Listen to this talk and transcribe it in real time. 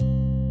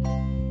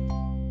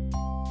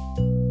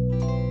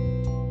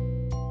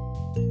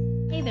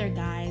Hey there,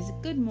 guys.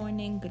 Good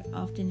morning, good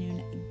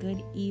afternoon,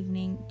 good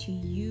evening to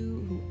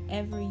you,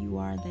 whoever you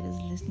are that is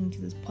listening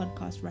to this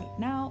podcast right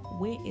now,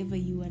 wherever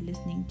you are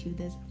listening to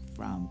this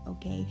from,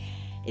 okay?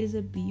 It is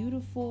a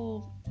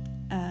beautiful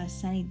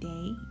sunny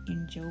day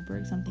in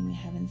Joburg, something we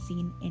haven't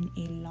seen in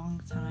a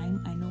long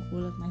time. I know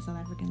all of my South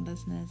African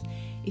listeners,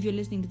 if you're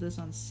listening to this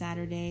on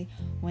Saturday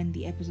when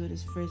the episode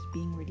is first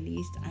being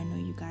released, I know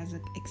you guys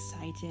are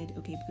excited,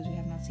 okay, because we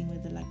have not seen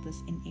weather like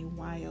this in a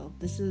while.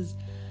 This is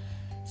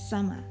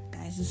summer,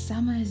 guys. The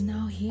summer is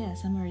now here.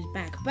 Summer is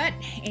back. But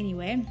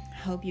anyway,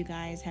 hope you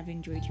guys have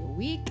enjoyed your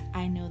week.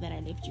 I know that I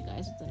left you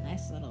guys with a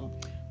nice little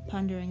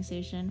pondering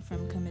session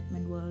from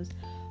Commitment Woes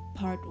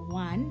Part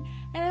 1.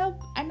 And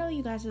I know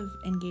you guys have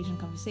engaged in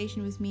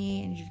conversation with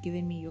me and you've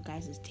given me your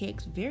guys'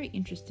 takes. Very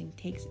interesting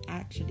takes,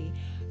 actually.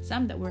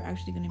 Some that we're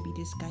actually going to be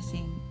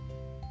discussing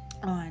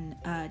on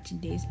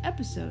today's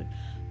episode.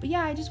 But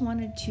yeah, I just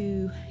wanted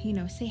to,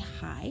 say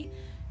hi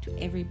to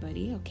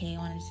everybody. Okay, I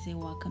wanted to say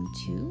welcome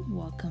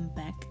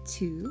back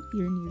to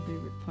your new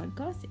favorite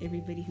podcast.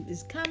 Everybody who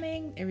is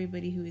coming,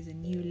 everybody who is a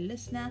new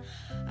listener,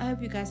 I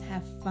hope you guys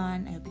have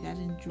fun. I hope you guys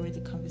enjoy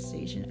the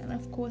conversation, and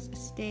of course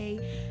stay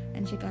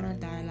and check out our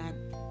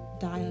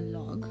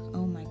dialogue.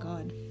 Oh my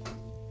god,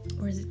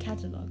 or is it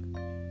catalog?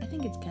 I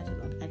think it's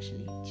catalog,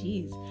 actually.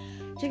 Jeez,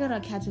 check out our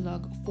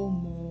catalog for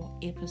more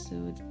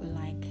episodes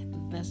like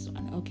this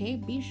one. Okay,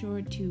 be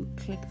sure to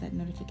click that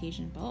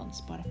notification bell on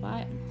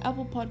Spotify, on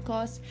Apple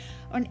Podcasts,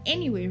 on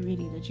anywhere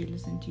really that you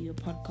listen to your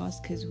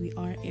podcast, because we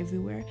are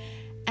everywhere.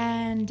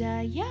 And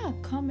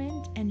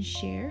comment and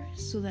share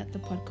so that the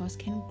podcast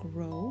can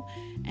grow,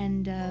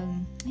 and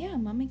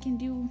mommy can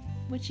do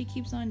what she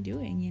keeps on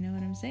doing. You know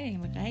what I'm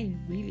saying? Like, I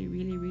really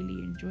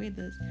enjoy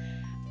this,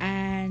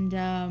 and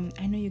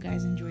I know you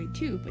guys enjoy it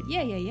too. But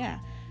yeah.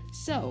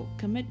 So,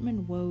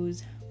 Commitment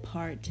Woes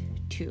Part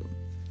 2.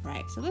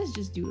 Right, so let's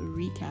just do a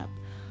recap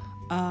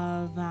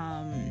of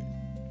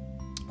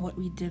what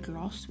we did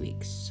last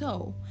week.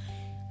 So,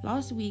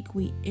 last week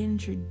we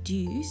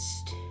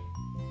introduced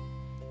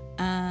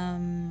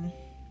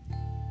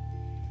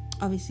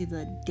obviously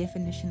the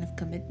definition of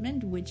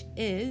commitment, which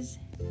is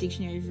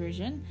dictionary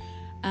version,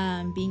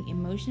 being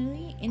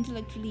emotionally,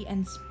 intellectually,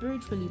 and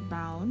spiritually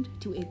bound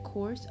to a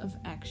course of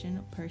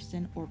action,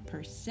 person, or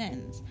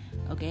persons.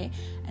 Okay,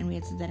 and we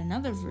had said that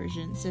another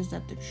version says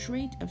that the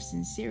trait of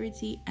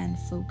sincerity and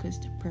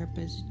focused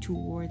purpose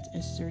towards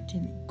a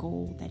certain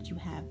goal that you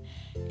have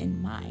in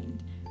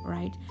mind,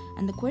 right?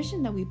 And the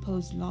question that we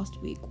posed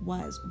last week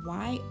was,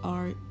 why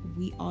are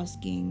we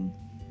asking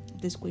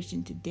this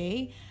question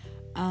today?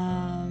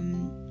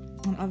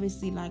 And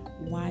obviously, like,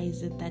 why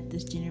is it that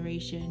this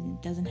generation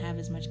doesn't have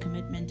as much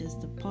commitment as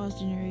the past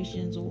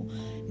generations, or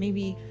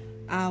maybe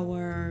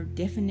our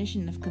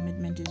definition of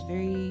commitment is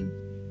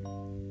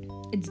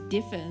it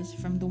differs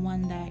from the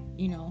one that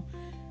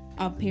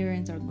our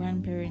parents, our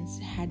grandparents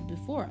had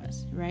before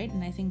us, right?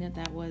 And I think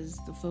that was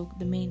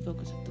the main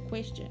focus of the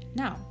question.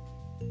 Now,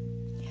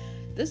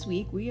 this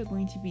week we are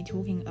going to be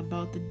talking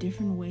about the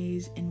different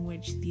ways in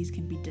which these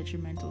can be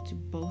detrimental to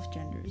both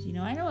genders.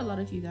 I know a lot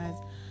of you guys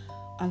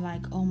are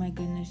like, oh my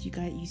goodness,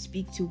 you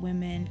speak to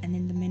women, and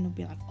then the men will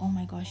be like, oh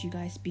my gosh, you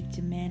guys speak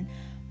to men.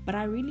 But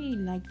I really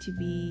like to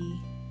be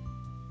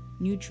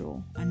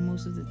neutral on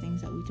most of the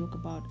things that we talk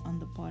about on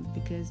the pod,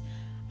 because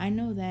I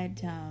know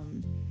that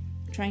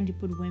trying to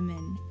put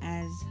women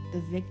as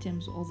the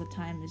victims all the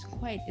time is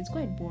quite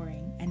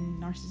boring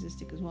and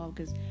narcissistic as well,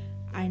 because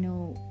I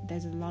know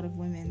there's a lot of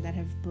women that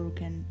have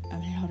broken a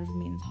lot of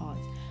men's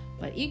hearts,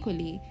 but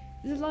equally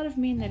there's a lot of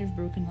men that have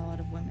broken a lot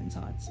of women's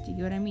hearts. Do you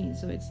get what I mean?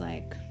 So it's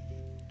like,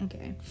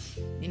 okay,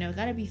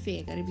 gotta be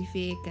fair,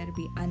 gotta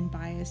be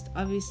unbiased.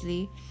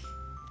 Obviously,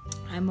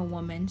 I'm a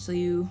woman, so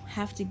you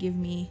have to give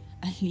me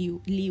a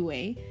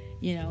leeway,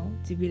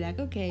 to be like,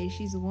 okay,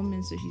 she's a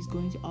woman, so she's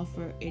going to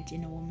offer it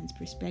in a woman's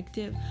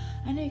perspective.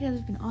 I know you guys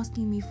have been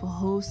asking me for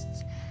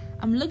hosts.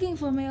 I'm looking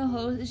for male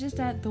hosts. It's just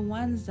that the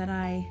ones that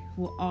I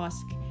will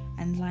ask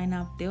and line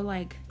up, they'll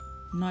like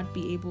not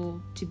be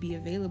able to be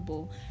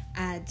available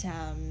at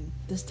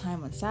this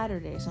time on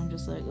Saturday. So I'm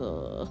just like,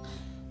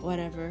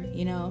 whatever,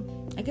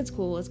 like, it's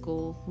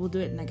cool, we'll do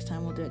it next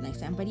time.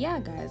 But yeah,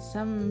 guys,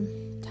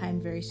 sometime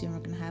very soon we're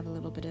gonna have a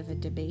little bit of a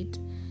debate,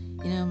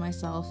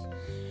 myself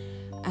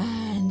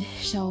and,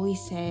 shall we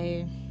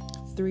say,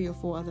 3 or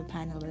 4 other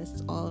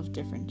panelists, all of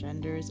different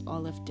genders,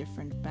 all of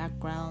different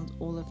backgrounds,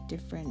 all of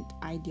different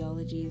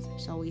ideologies,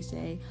 shall we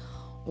say,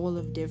 all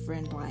of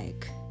different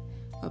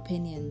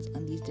opinions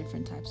on these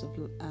different types of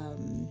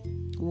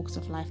walks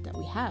of life that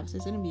we have. So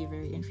it's going to be a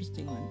very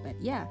interesting one. But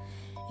yeah,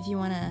 if you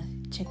want to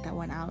check that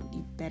one out,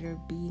 you better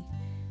be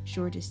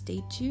sure to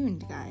stay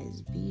tuned,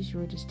 guys. Be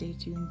sure to stay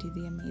tuned to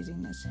the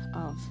amazingness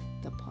of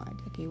the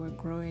pod. Okay, we're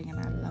growing and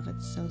I love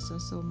it so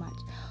much.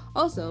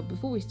 Also,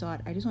 before we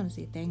start, I just want to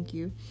say thank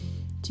you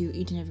to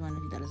each and every one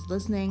of you that is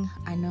listening.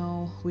 I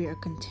know we are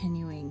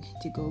continuing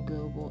to go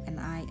global, and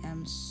I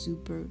am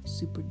super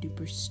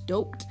duper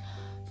stoked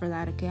for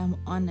that. Okay, I'm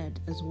honored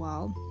as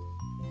well,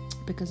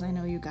 because I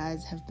know you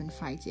guys have been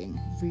fighting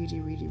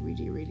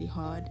really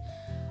hard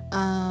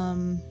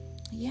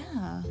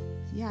yeah,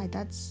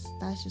 that's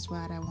just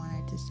what I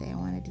wanted to say. I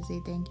wanted to say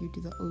thank you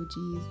to the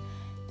OGs.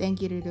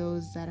 Thank you to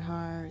those that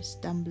are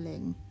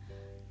stumbling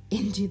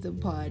into the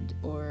pod,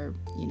 or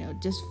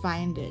just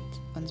find it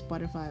on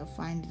Spotify or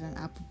find it on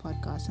Apple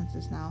Podcasts, since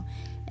it's now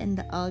in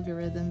the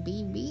algorithm.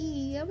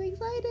 Baby, I'm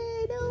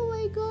excited. Oh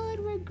my god,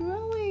 we're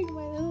growing.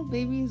 My little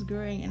baby is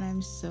growing, and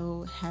I'm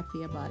so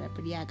happy about it.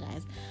 But yeah,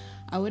 guys,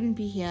 I wouldn't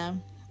be here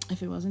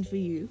if it wasn't for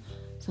you.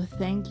 So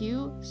thank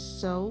you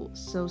so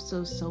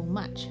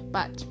much.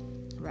 But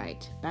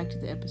right, back to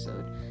the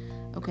episode.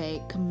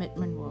 Okay,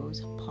 commitment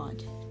woes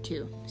part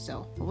 2.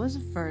 So what was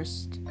the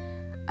first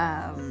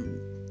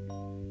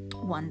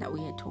one that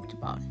we had talked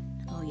about?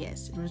 Oh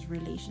yes, it was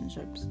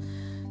relationships.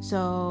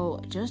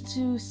 So just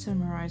to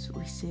summarize what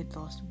we said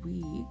last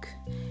week,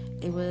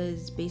 it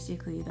was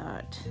basically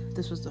that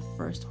this was the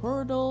first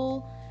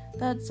hurdle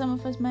that some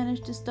of us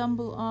managed to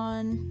stumble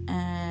on,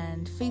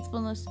 and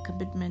faithfulness and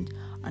commitment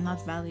are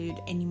not valued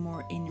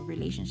anymore in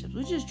relationships,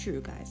 which is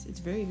true, guys. It's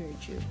very, very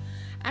true.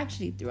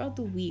 Actually, throughout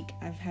the week,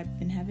 I've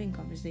been having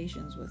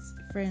conversations with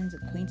friends,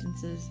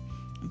 acquaintances,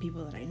 and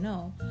people that I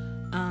know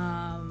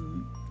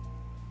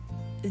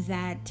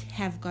that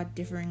have got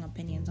differing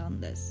opinions on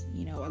this.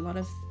 A lot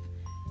of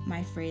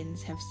my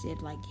friends have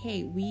said like,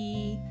 hey,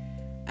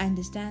 I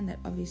understand that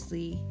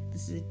obviously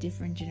this is a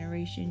different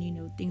generation,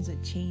 things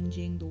are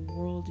changing, the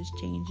world is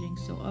changing,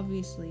 so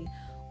obviously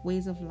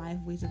ways of life,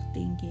 ways of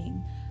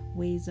thinking,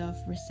 ways of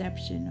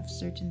reception of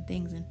certain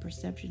things and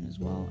perception as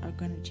well are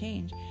going to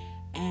change.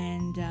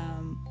 And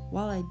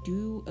while I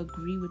do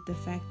agree with the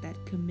fact that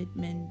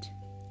commitment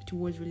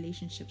towards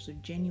relationships or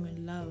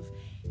genuine love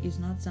is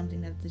not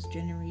something that this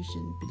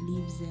generation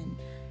believes in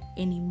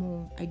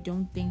anymore, I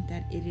don't think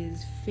that it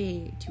is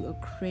fair to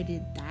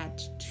accredit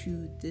that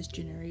to this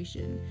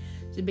generation.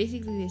 So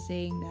basically they're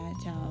saying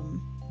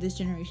that this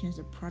generation is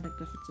a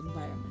product of its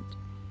environment,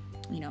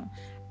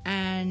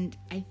 and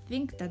I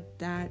think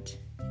that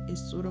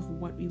is sort of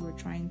what we were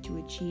trying to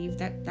achieve.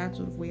 That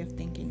sort of way of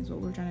thinking is what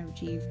we're trying to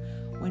achieve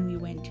when we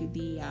went to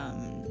the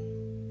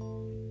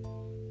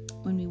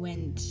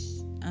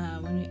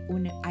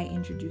when I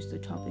introduced the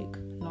topic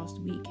last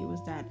week. It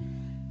was that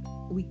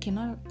we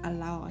cannot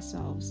allow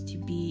ourselves to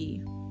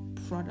be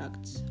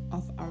products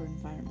of our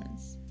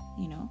environments.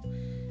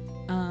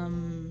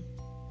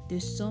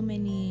 There's so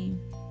many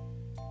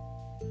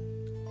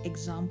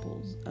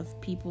examples of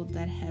people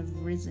that have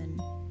risen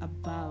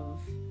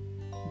above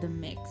the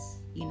mix.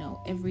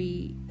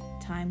 Every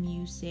time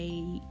you say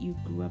you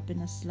grew up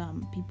in a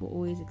slum, people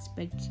always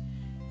expect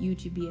you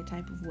to be a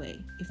type of way.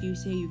 If you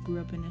say you grew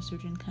up in a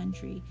certain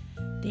country,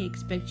 they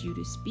expect you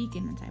to speak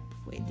in a type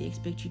of way. They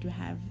expect you to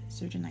have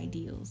certain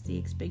ideals. They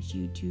expect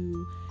you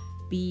to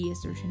be a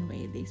certain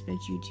way. They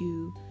expect you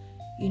to,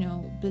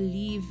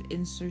 believe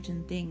in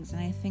certain things.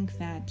 And I think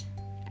that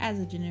as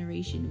a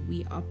generation,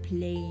 we are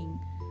playing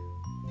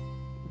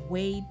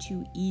way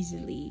too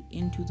easily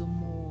into the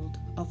mold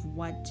of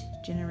what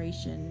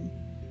Generation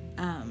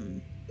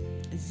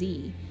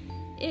Z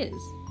is.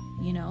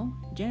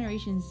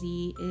 Generation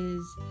Z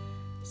is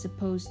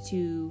supposed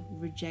to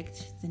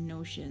reject the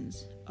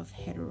notions of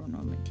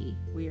heteronormity.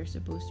 We are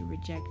supposed to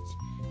reject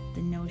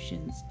the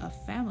notions of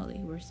family.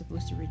 We're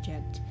supposed to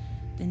reject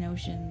the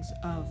notions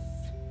of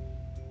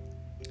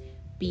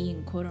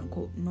being quote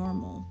unquote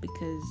normal,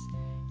 because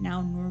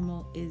now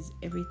normal is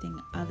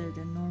everything other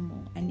than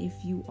normal. And if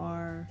you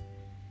are,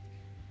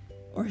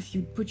 or if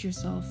you put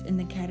yourself in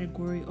the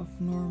category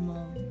of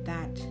normal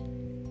that,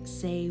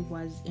 say,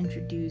 was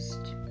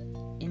introduced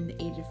in the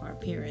age of our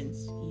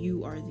parents,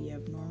 you are the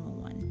abnormal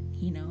one,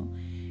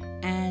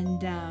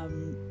 And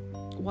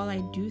while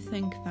I do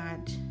think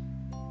that,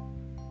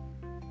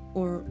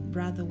 or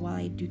rather while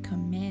I do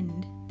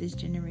commend this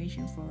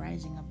generation for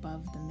rising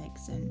above the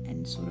mix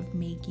and sort of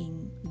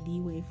making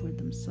leeway for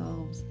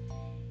themselves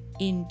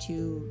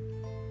into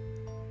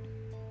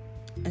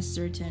a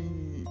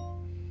certain,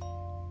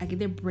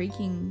 they're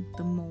breaking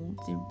the mold,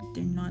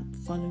 they're not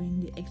following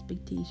the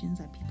expectations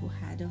that people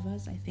had of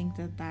us. I think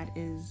that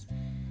is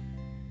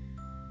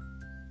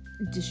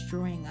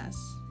destroying us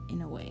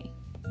in a way.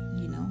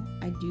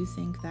 I do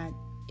think that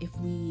if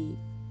we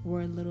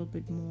were a little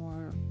bit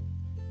more,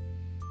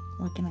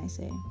 what can I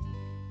say?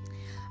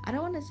 I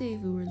don't want to say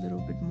if we were a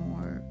little bit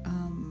more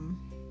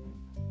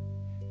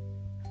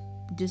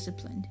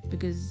disciplined,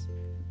 because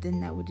then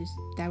that would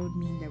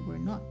mean that we're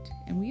not,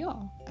 and we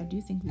are. I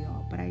do think we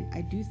are, but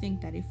I do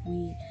think that if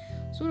we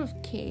sort of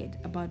cared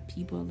about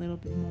people a little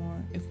bit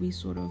more, if we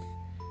sort of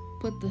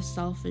put the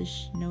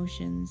selfish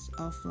notions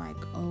of like,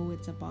 oh,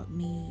 it's about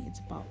me, it's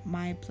about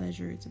my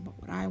pleasure, it's about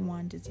what I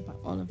want, it's about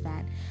all of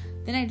that,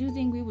 then I do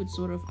think we would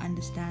sort of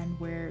understand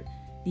where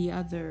the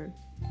other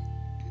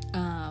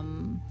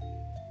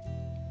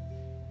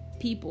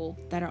people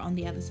that are on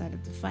the other side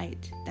of the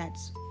fight that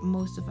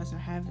most of us are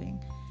having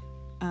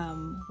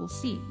will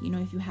see.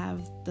 If you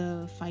have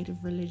the fight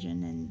of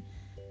religion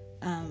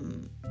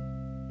and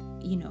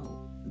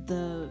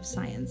the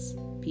science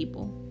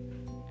people,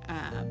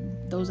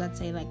 those that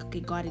say like,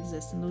 okay, God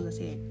exists, and those that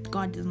say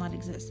God does not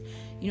exist.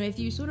 If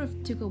you sort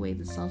of took away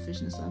the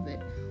selfishness of it,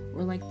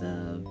 or like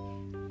the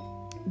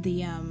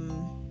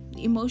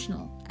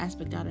emotional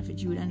aspect out of it,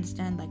 you would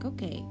understand like,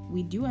 okay,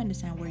 we do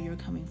understand where you're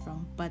coming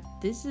from, but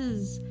this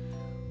is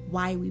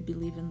why we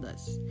believe in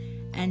this.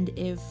 And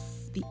if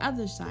the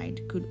other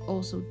side could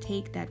also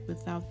take that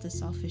without the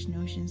selfish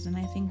notions, then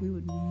I think we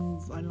would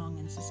move along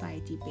in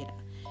society better.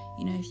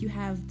 You know, if you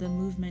have the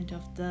movement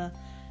of the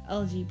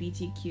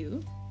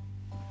LGBTQ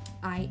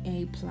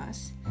IA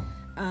plus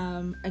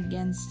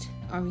against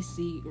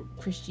obviously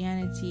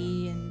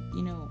Christianity and,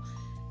 you know,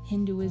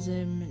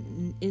 Hinduism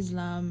and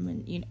Islam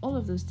and, you know, all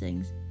of those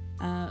things,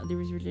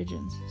 there is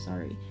religions,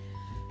 sorry.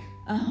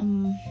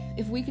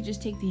 If we could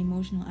just take the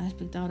emotional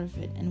aspect out of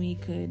it and we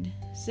could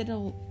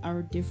settle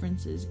our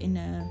differences in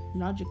a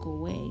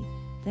logical way,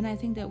 then I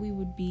think that we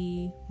would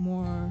be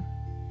more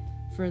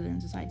further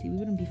in society. We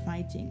wouldn't be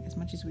fighting as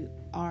much as we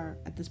are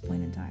at this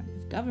point in time.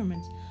 If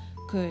governments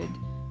could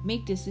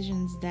make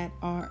decisions that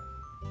are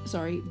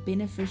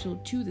beneficial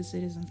to the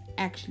citizens,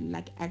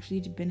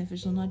 actually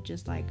beneficial, not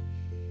just like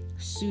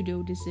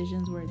pseudo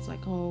decisions where it's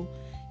like, oh,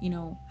 you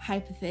know,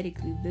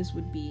 hypothetically this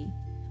would be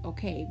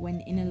okay,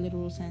 when in a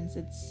literal sense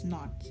it's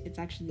not. It's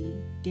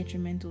actually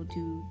detrimental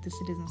to the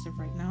citizens of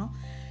right now.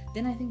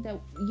 Then I think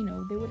that, you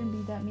know, there wouldn't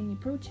be that many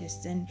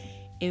protests. And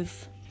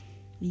if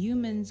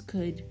humans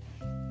could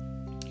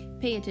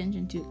pay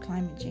attention to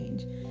climate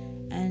change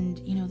and,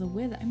 you know, the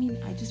weather, I mean,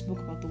 I just spoke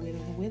about the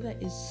weather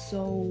is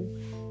so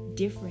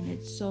different,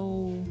 it's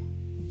so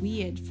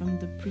weird from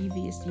the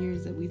previous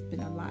years that we've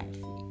been alive.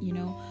 You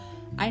know,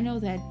 I know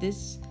that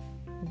this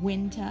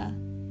winter,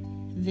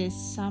 this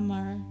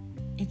summer,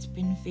 it's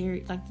been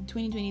very, like, the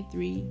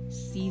 2023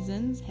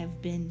 seasons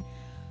have been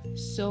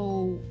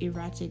so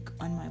erratic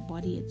on my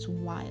body. It's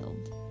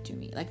wild to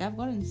me. Like, I've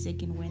gotten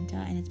sick in winter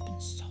and it's been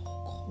so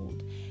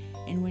cold,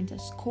 and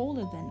winter's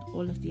colder than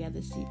all of the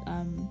other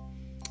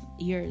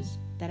years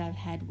that I've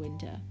had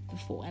winter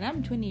before. And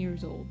I'm 20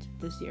 years old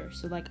this year,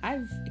 so like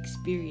I've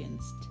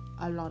experienced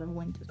a lot of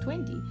winter,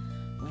 20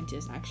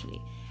 winters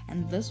actually,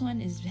 and this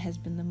one has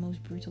been the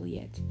most brutal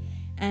yet.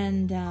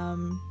 And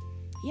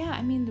yeah,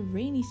 I mean, the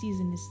rainy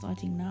season is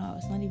starting now.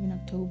 It's not even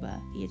October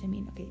yet. I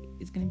mean, okay,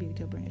 it's gonna be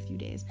October in a few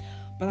days,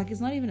 but like,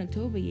 it's not even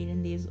October yet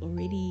and there's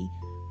already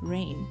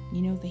rain.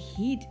 You know, the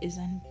heat is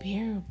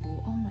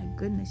unbearable. Oh my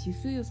goodness, you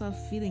feel yourself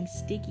feeling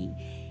sticky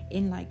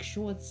in like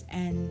shorts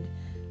and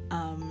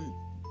a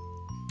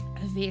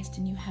vest,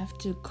 and you have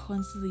to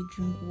constantly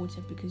drink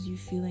water because you're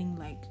feeling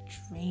like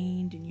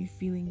drained, and you're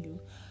feeling your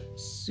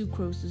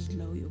sucrose is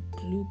low, your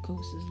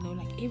glucose is low,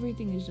 like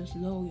everything is just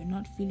low. You're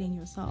not feeling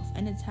yourself,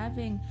 and it's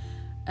having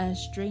a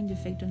strange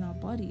effect on our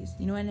bodies,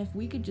 you know. And if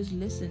we could just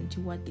listen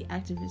to what the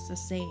activists are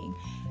saying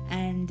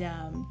and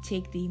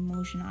take the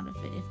emotion out of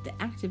it, if the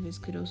activists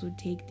could also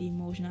take the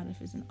emotion out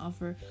of it and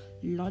offer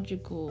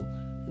logical,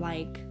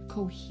 like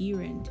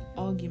coherent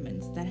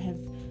arguments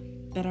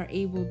that are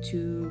able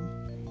to,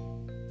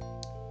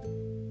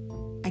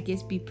 I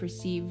guess, be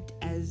perceived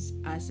as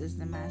us as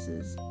the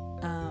masses,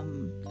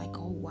 like,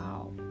 oh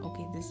wow,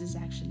 okay, this is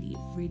actually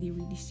really,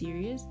 really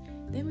serious,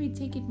 then we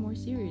take it more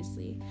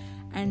seriously.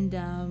 And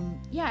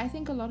yeah, I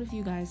think a lot of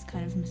you guys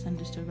kind of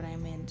misunderstood what I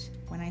meant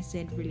when I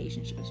said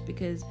relationships,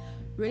 because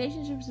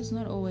relationships is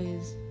not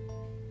always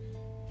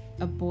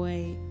a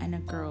boy and a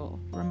girl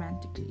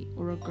romantically,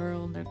 or a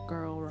girl and a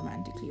girl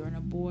romantically, or a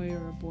boy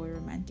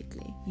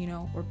romantically, you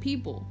know, or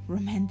people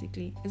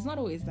romantically. It's not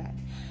always that.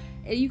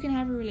 You can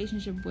have a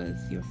relationship with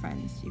your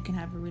friends, you can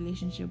have a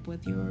relationship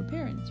with your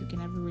parents, you can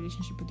have a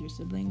relationship with your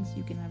siblings,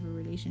 you can have a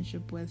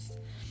relationship with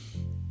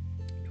your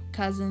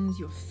cousins,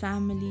 your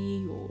family,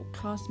 your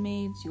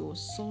classmates, your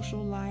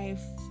social life,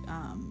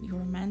 your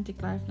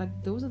romantic life. Like,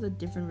 those are the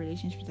different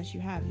relationships that you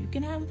have. You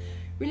can have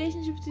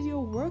relationships with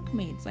your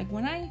workmates. Like,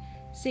 when I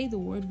say the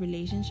word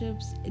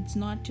relationships, it's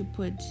not to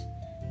put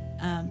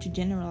to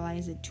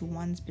generalize it to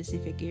one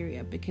specific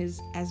area, because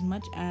as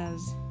much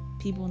as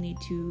people need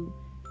to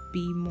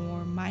be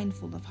more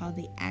mindful of how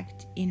they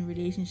act in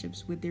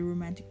relationships with their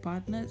romantic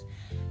partners,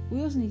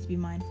 we also need to be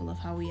mindful of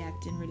how we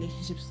act in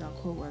relationships with our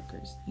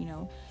co-workers. You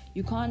know,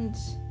 you can't,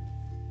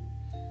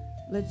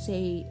 let's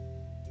say,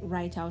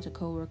 write out a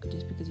co-worker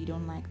just because you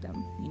don't like them,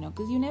 you know,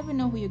 because you never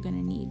know who you're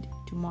gonna need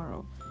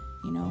tomorrow,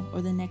 you know,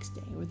 or the next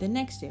day, or the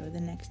next day, or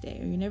the next day,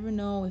 or you never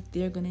know if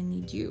they're gonna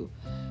need you.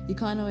 You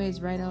can't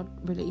always write out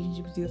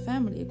relationships with your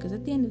family, because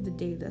at the end of the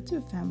day, that's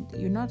your family.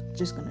 You're not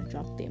just gonna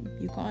drop them.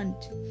 You can't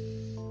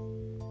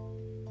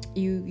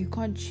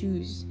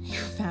choose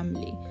your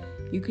family.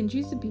 You can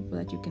choose the people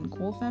that you can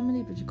call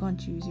family, but you can't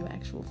choose your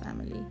actual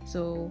family.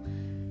 So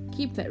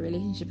keep that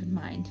relationship in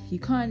mind. You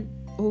can't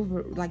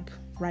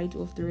write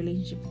off the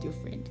relationship with your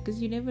friend,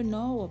 because you never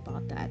know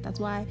about that. That's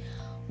why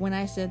when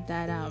I said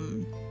that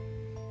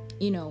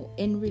you know,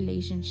 in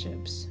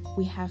relationships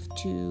we have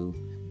to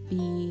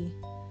be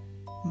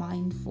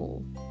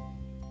mindful,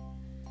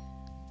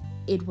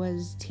 it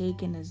was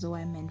taken as though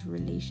I meant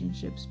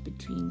relationships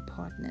between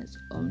partners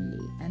only,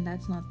 and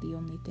that's not the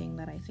only thing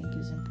that I think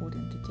is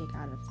important to take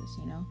out of this,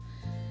 you know.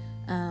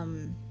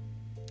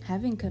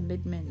 Having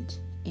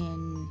commitment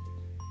in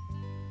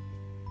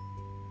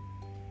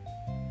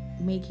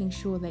making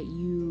sure that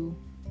you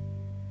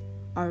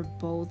are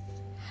both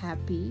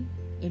happy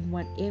in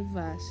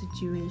whatever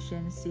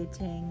situation,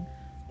 setting,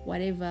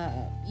 whatever,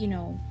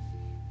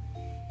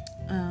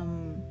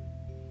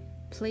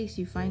 place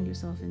you find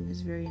yourself in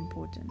is very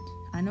important.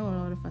 I know a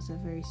lot of us are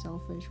very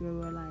selfish, where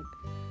we're like,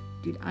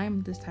 dude,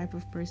 I'm this type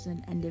of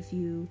person, and if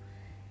you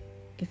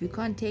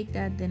can't take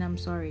that, then I'm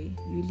sorry,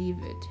 you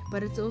leave it.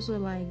 But it's also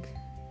like,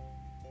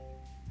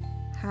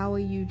 how are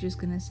you just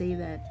gonna say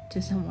that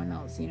to someone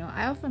else?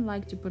 I often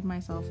like to put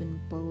myself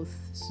in both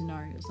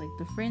scenarios, like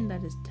the friend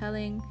that is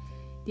telling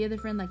the other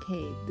friend, like,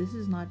 hey, this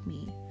is not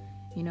me,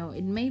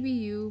 it may be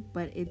you,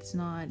 but it's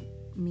not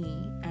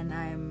me, and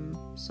I'm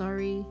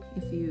sorry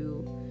if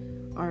you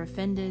are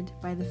offended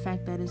by the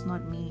fact that it's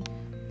not me,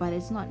 but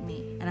it's not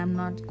me, and I'm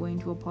not going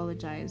to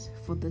apologize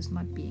for this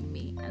not being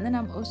me. And then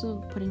I'm also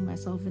putting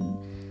myself in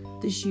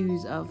the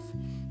shoes of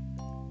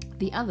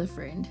the other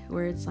friend,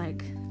 where it's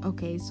like,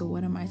 okay, so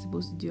what am I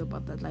supposed to do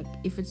about that? Like,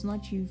 if it's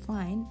not you,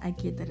 fine, I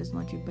get that it's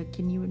not you, but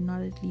can you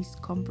not at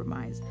least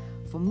compromise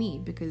for me,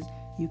 because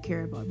you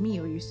care about me,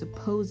 or you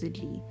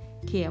supposedly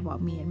care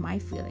about me and my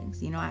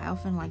feelings? I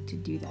often like to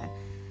do that.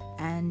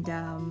 And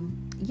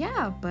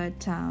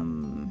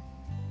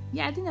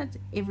I think that's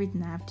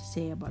everything I have to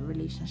say about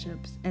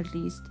relationships, at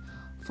least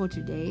for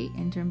today,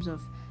 in terms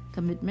of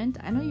commitment.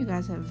 I know you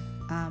guys have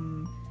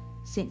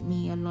sent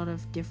me a lot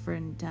of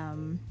different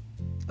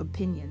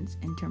opinions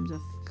in terms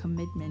of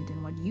commitment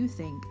and what you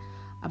think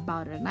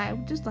about it, and I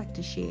would just like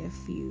to share a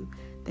few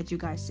that you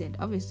guys sent.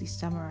 Obviously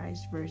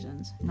summarized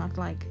versions, not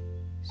like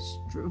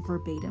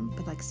verbatim,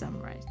 but like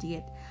summarized. Do you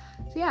get?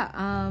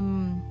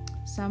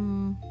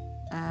 So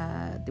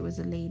there was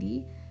a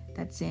lady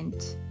that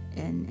sent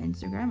an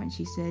Instagram, and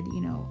she said,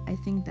 I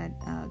think that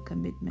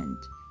commitment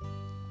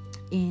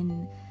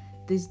in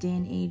this day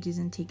and age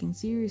isn't taken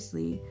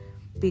seriously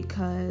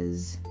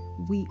because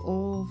we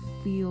all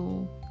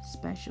feel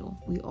special.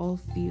 We all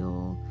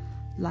feel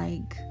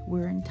like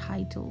we're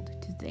entitled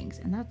to things,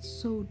 and that's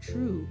so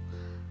true.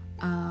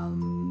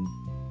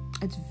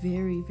 It's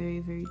very, very,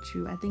 very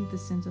true. I think the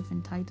sense of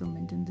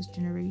entitlement in this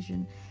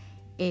generation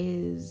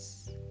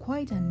is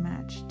quite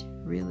unmatched,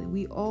 really.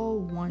 We all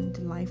want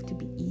life to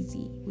be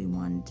easy. We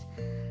want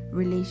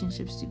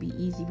relationships to be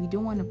easy. We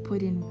don't want to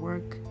put in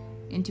work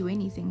into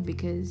anything,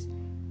 because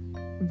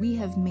we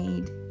have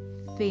made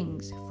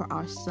things for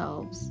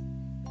ourselves,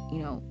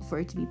 for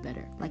it to be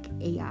better. Like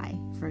AI,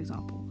 for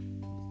example.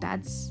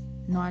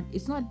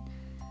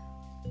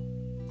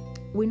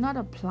 We're not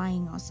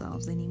applying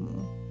ourselves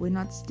anymore. We're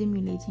not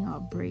stimulating our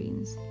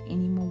brains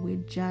anymore.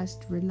 We're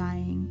just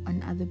relying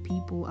on other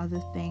people, other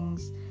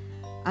things,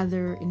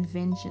 other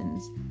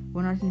inventions.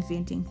 We're not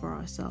inventing for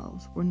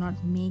ourselves. We're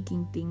not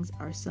making things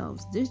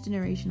ourselves. This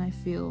generation, I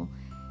feel,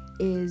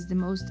 is the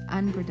most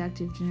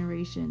unproductive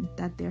generation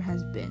that there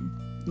has been.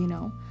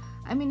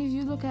 I mean, if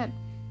you look at,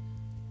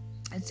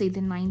 let's say, the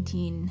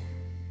 1920s,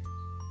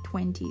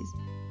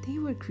 they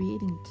were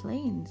creating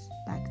planes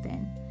back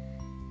then.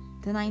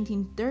 The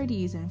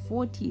 1930s and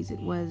 40s, it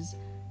was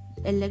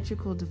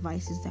electrical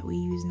devices that we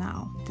use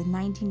now. The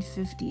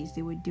 1950s,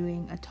 they were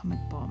doing atomic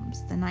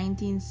bombs. The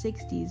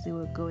 1960s, they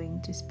were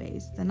going to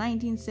space. The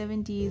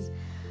 1970s,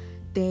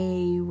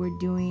 they were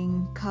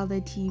doing color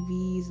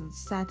TVs and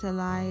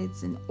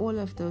satellites and all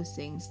of those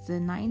things. The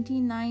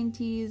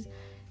 1990s,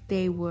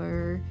 they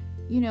were,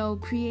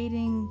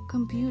 creating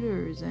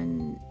computers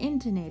and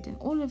internet and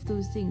all of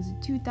those things. The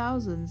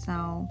 2000s,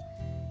 now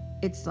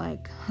it's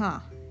like,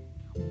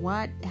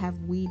 what have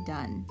we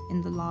done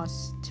in the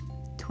last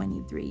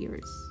 23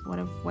 years?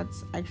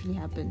 What's actually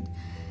happened?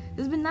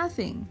 There's been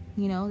nothing.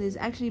 There's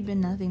actually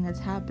been nothing that's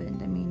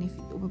happened. I mean, if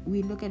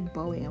we look at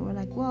Boeing and we're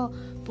like, well,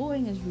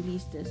 Boeing has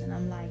released this, and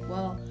I'm like,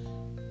 well,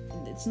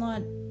 it's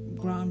not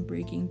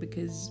groundbreaking,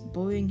 because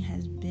Boeing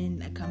has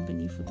been a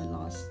company for the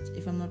last,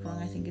 if I'm not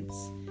wrong, I think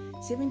it's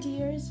 70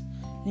 years.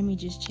 Let me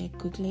just check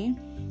quickly.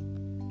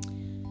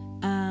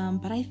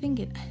 But I think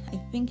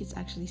it's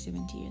actually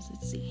 70 years.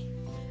 Let's see.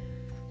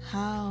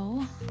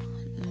 How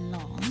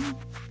long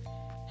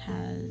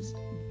has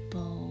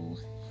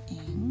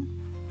Boeing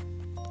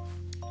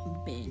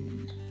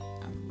been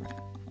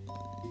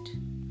around?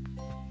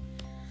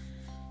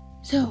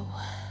 So,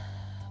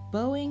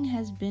 Boeing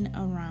has been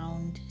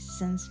around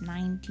since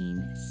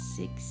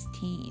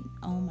 1916.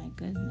 Oh my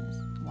goodness.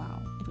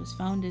 Wow. It was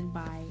founded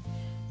by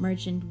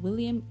merchant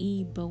William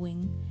E.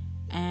 Boeing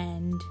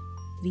and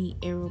the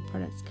Aero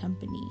Products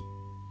Company,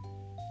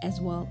 as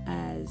well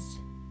as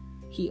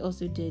he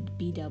also did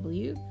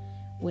BW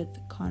with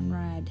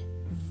Conrad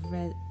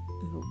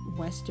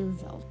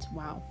Westervelt.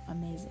 Wow,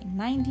 amazing.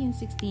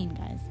 1916,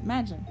 guys.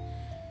 Imagine.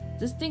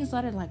 This thing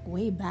started like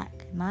way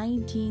back.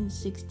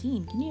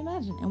 1916. Can you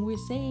imagine? And we're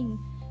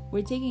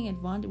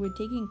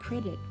taking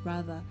credit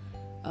rather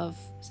of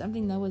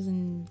something that was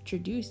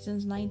introduced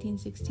since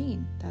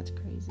 1916. That's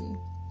crazy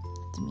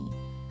to me.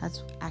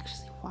 That's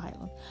actually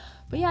wild.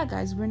 But yeah,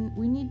 guys,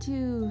 we need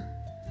to,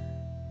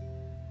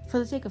 for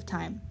the sake of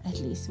time, at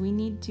least, we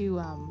need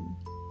to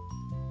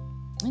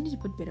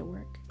put better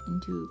work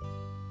into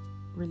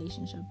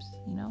relationships,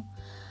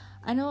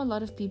 I know a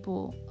lot of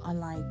people are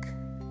like,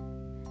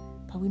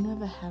 but we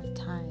never have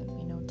time.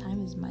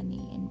 Time is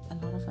money, and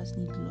a lot of us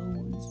need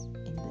loans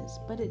in this.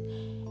 But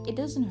it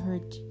doesn't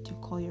hurt to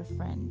call your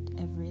friend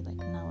every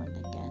now and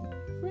again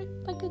for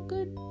a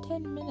good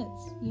 10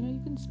 minutes. You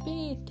can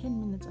spare 10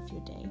 minutes of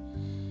your day.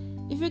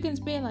 If you can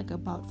spare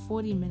about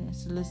 40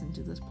 minutes to listen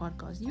to this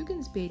podcast, you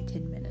can spare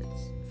 10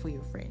 minutes for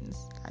your friends,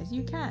 guys.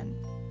 You can.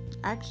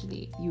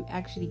 You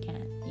actually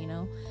can.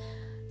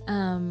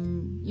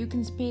 You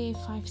can spare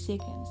 5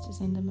 seconds to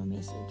send them a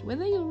message.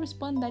 Whether you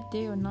respond that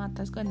day or not,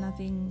 that's got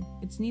nothing.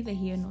 It's neither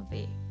here nor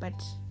there. But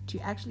to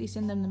actually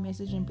send them the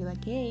message and be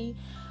like, hey,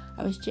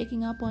 I was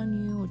checking up on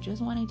you, or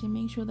just wanting to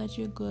make sure that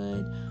you're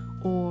good,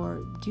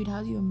 or dude,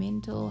 how's your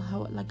mental?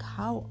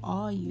 How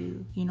are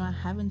you? I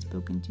haven't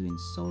spoken to you in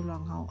so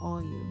long. How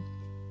are you?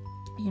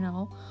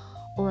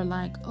 Or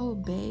oh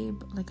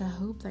babe, I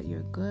hope that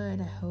you're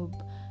good. I hope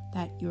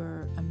that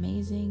you're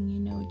amazing.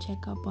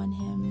 Check up on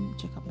him,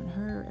 check up on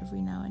her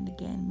every now and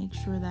again. Make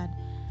sure that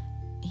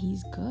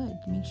he's good.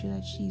 Make sure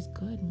that she's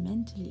good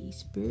mentally,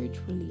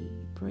 spiritually.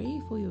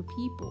 Pray for your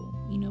people.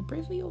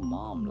 Pray for your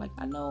mom.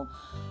 I know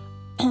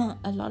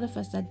a lot of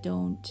us that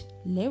don't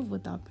live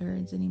with our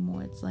parents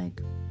anymore, it's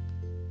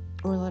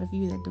or a lot of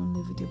you that don't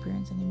live with your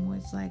parents anymore,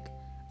 it's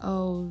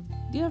oh,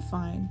 they're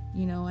fine,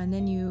 and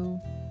then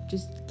you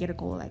just get a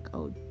call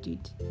oh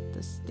dude,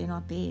 they're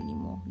not there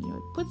anymore.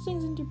 It puts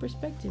things into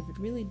perspective. It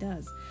really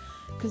does,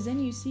 because then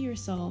you see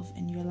yourself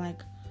and you're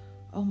like,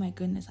 oh my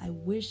goodness, I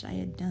wish I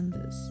had done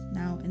this.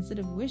 Now, instead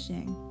of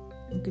wishing,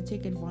 you could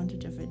take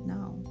advantage of it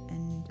now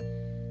and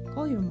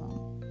call your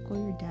mom, call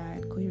your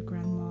dad, call your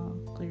grandma,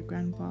 call your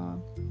grandpa,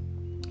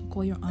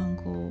 call your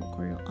uncle,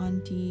 call your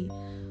auntie,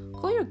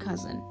 call your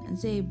cousin and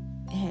say,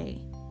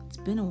 hey, it's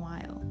been a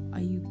while, are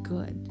you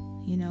good?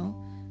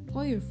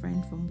 Call your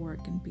friend from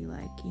work and be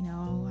like,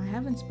 I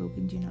haven't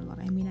spoken to you in a lot.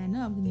 I know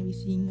I'm going to be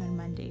seeing you on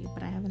Monday,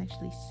 but I haven't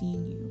actually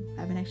seen you.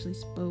 I haven't actually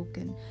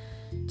spoken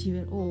to you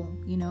at all.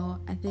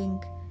 I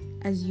think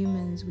as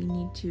humans, we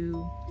need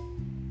to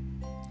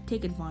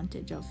take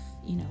advantage of,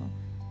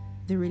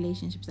 the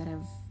relationships that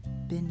have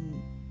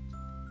been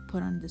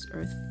put on this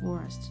earth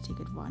for us to take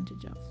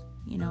advantage of.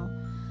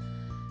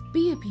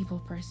 Be a people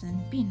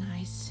person. Be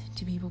nice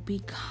to people. Be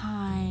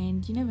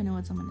kind. You never know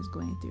what someone is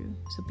going through,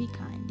 so be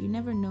kind. You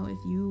never know if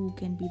you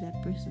can be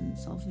that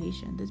person's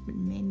salvation. There's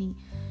been many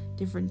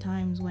different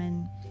times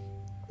when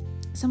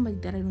somebody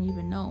that I don't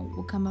even know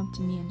will come up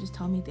to me and just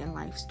tell me their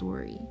life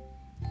story,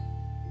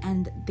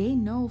 and they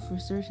know for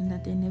certain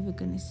that they're never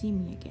going to see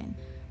me again.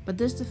 But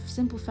there's the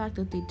simple fact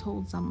that they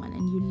told someone,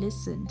 and you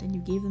listened, and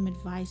you gave them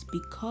advice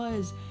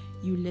because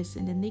you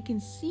listened, and they can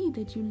see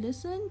that you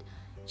listened.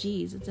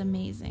 Geez, it's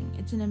amazing.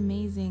 It's an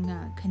amazing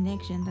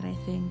connection that I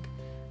think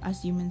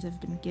us humans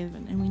have been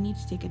given, and we need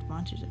to take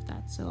advantage of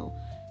that. So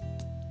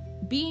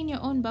be in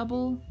your own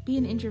bubble. Be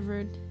an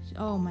introvert.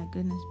 Oh my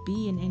goodness,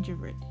 be an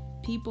introvert.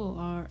 People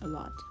are a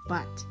lot,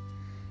 but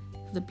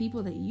for the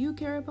people that you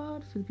care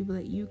about, for the people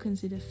that you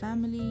consider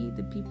family,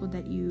 the people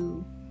that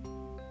you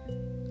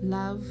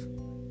love,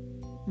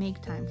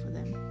 make time for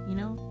them,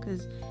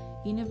 because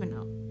you never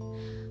know.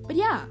 But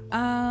yeah,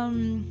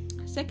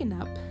 second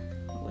up,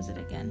 what was it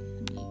again?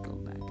 Let me go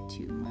back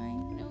to my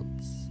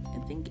notes. I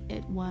think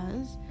it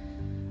was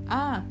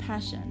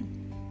passion.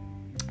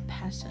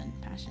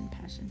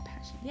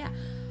 Yeah,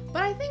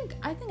 but I think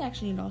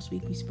actually last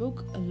week we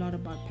spoke a lot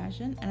about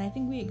passion, and I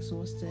think we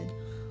exhausted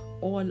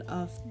all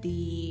of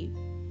the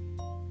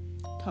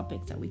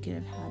topics that we could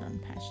have had on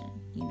passion.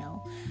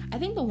 I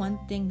think the one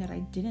thing that I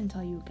didn't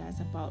tell you guys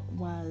about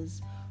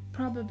was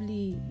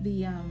probably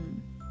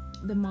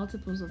the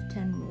multiples of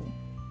 10 rule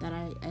that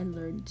I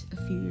learned a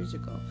few years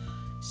ago.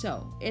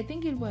 So I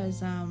think it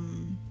was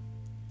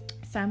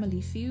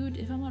Family Feud,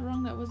 if I'm not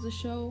wrong. That was the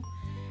show,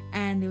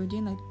 and they were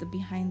doing the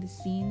behind the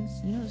scenes.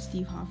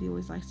 Steve Harvey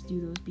always likes to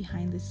do those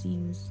behind the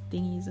scenes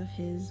thingies of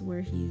his,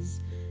 where he's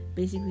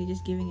basically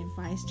just giving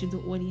advice to the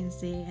audience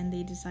there, and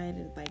they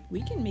decided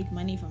we can make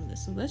money from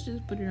this, so let's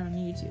just put it on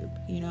YouTube,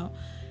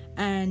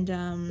 and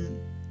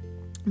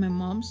my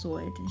mom saw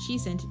it and she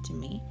sent it to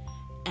me,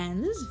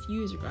 and this is a few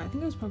years ago. I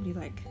think it was probably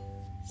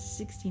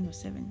 16 or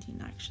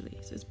 17 actually,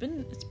 so it's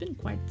been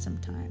quite some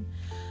time.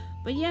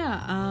 But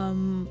yeah,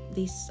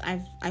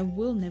 I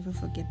will never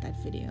forget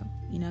that video,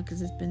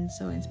 because it's been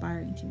so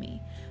inspiring to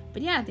me.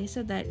 But yeah, they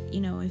said that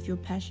if your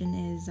passion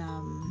is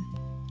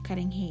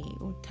cutting hair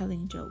or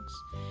telling jokes,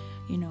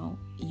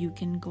 you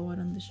can go out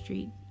on the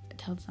street,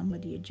 tell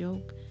somebody a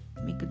joke,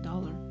 make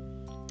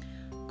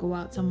 $1. Go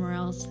out somewhere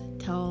else,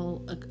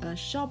 tell a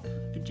shop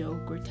a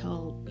joke, or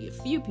tell a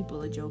few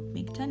people a joke,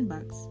 make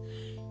 $10.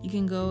 You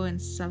can go and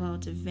sell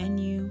out a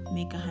venue,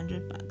 make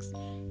 $100.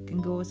 You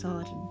can go sell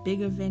at a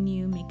bigger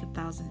venue, make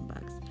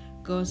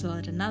 $1,000. Go sell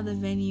at another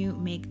venue,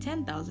 make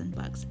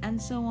 $10,000,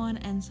 and so on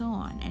and so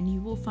on. And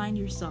you will find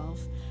yourself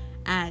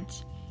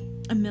at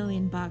 $1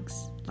 million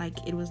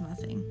like it was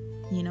nothing,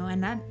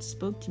 and that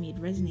spoke to me. It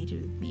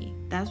resonated with me.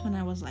 That's when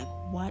I was like,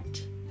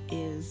 what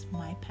is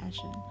my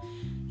passion?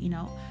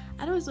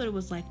 I always thought it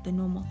was like the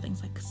normal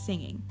things, like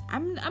singing.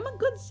 I'm a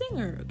good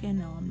singer. Okay,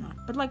 no, I'm not.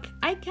 But like,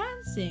 I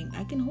can sing.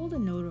 I can hold a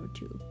note or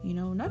two,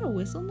 not a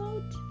whistle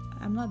note.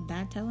 I'm not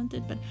that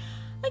talented, but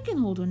I can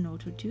hold a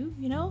note or two,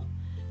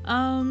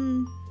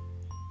 I'm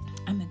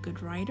a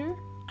good writer.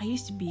 I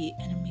used to be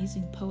an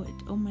amazing poet.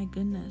 Oh my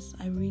goodness,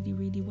 I really,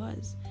 really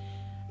was.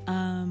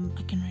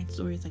 I can write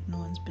stories like no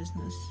one's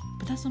business,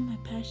 but that's not my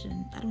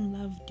passion. I don't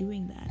love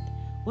doing that.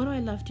 What do I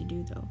love to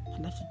do though? I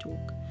love to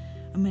talk.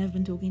 I've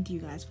been talking to you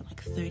guys for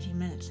like 30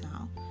 minutes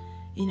now.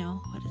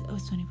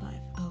 It's 25.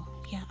 Oh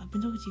yeah, I've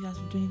been talking to you guys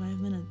for 25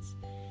 minutes.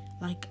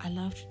 Like, I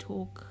love to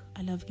talk.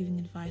 I love giving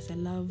advice. I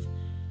love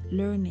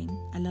learning.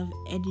 I love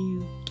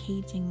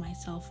educating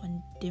myself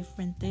on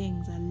different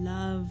things. I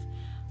love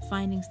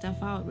finding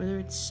stuff out, whether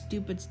it's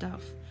stupid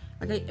stuff.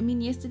 Like,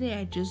 yesterday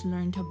I just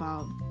learned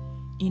about,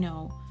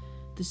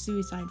 the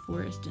suicide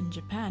forest in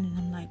Japan, and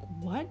I'm like,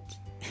 what?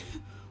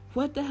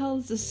 What the hell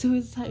is a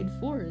suicide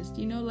forest?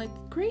 Like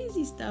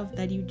crazy stuff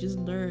that you just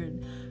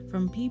learn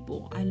from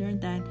people. I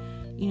learned that,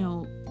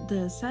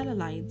 the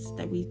satellites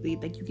that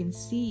like you can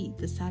see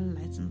the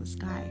satellites in the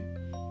sky.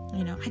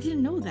 I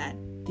didn't know that.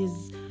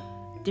 There's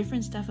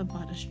different stuff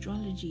about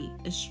astrology,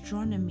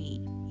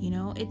 astronomy,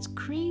 it's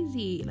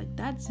crazy. Like,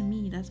 that's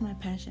me, that's my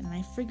passion. And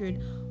I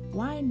figured,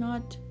 why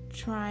not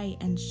try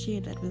and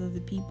share that with other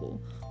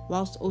people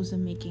whilst also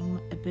making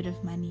a bit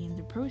of money in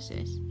the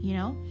process,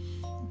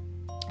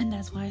 And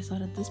that's why I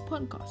started this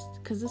podcast,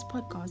 because this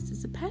podcast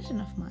is a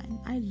passion of mine.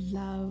 I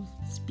love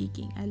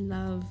speaking. I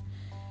love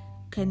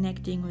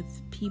connecting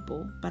with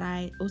people, but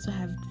I also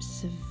have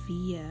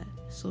severe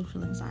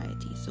social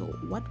anxiety. So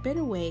what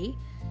better way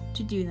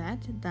to do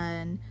that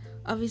than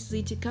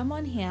obviously to come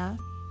on here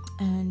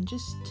and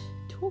just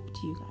talk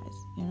to you guys,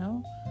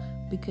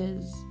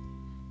 because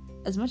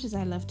as much as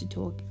I love to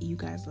talk, you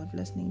guys love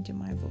listening to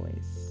my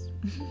voice.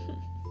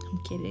 I'm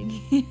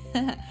kidding.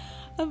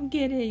 I'm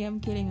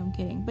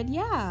kidding. But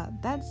yeah,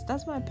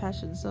 that's my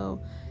passion.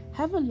 So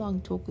have a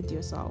long talk with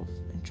yourself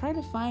and try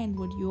to find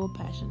what your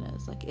passion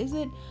is. Like, is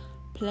it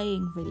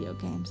playing video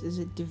games? Is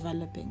it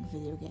developing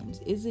video games?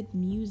 Is it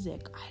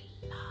music? I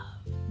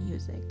love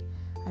music.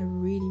 I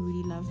really,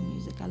 really love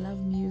music. I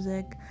love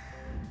music.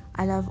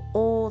 I love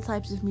all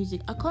types of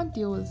music. I can't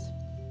deal with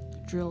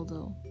drill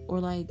though, or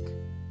like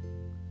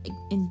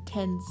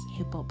intense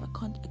hip hop. I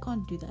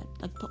can't do that.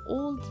 Like the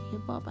old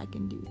hip hop I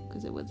can do,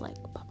 because it was like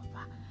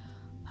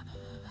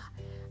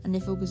and they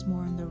focus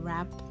more on the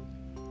rap.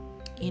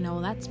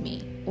 That's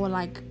me. Or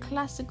like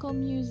classical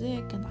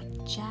music and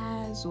like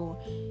jazz or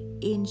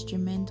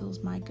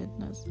instrumentals. My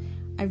goodness,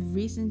 I've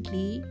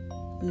recently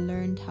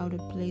learned how to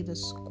play the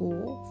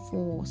score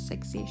for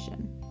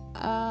Succession.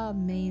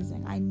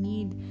 Amazing. I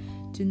need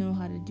to know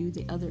how to do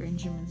the other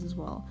instruments as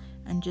well,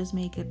 and just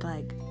make it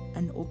like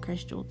an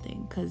orchestral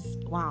thing, because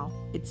wow,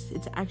 it's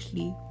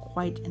actually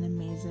quite an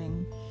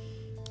amazing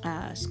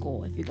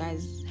score. If you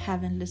guys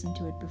haven't listened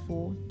to it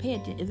before, pay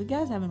attention. If you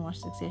guys haven't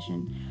watched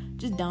Succession,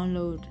 just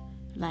download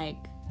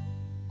like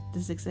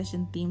the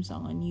Succession theme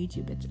song on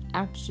YouTube. It's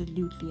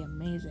absolutely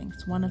amazing.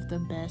 It's one of the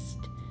best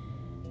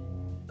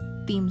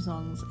theme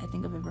songs I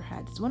think I've ever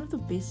had. It's one of the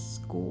best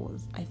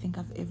scores I think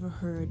I've ever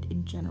heard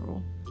in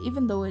general,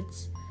 even though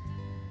it's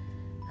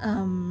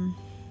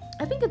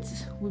I think it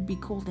would be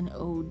called an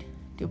ode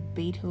to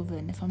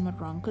Beethoven, if I'm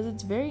not wrong, because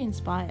it's very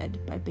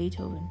inspired by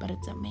Beethoven, but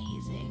it's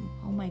amazing.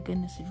 Oh my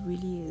goodness, it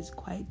really is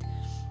quite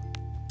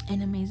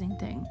an amazing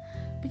thing.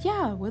 But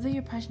yeah, whether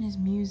your passion is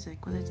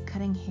music, whether it's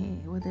cutting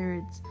hair, whether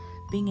it's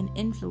being an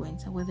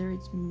influencer, whether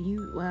it's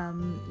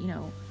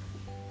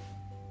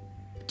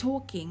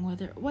talking,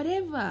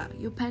 whatever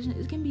your passion,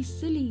 it can be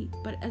silly,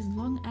 but as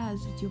long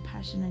as it's your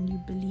passion and you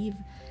believe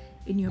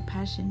in your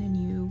passion and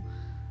you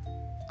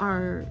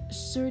are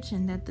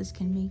certain that this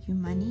can make you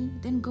money,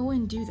 then go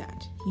and do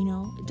that.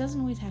 It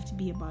doesn't always have to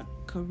be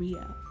about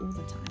career all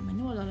the time. I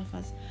know a lot of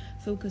us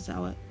focus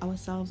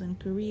ourselves on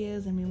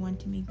careers and we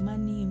want to make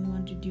money and we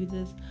want to do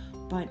this,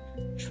 but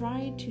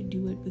try to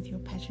do it with your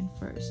passion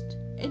first.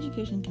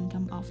 Education can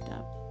come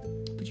after,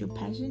 but your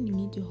passion, you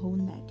need to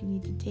hone that. You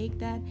need to take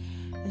that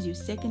as your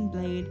second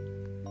blade,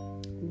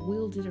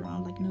 wield it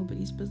around like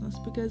nobody's business,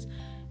 because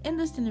in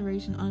this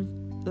generation of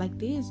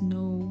there is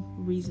no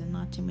reason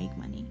not to make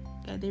money.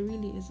 There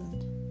really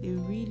isn't. There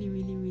really,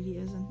 really, really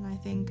isn't. And I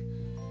think,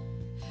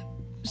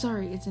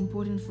 it's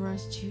important for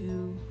us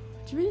to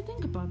really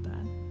think about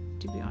that,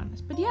 to be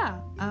honest. But yeah,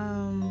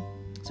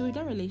 so we've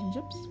done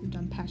relationships, we've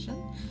done passion.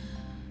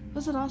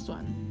 What's the last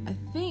one? I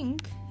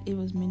think it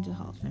was mental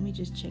health. Let me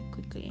just check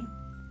quickly.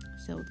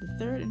 So the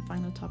third and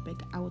final topic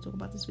I will talk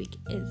about this week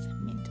is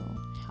mental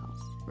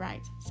health.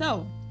 Right.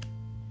 So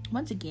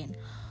once again,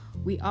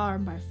 we are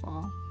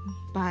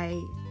by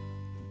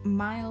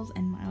miles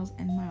and miles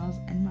and miles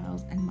and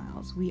miles and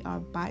miles, we are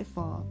by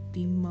far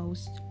the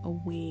most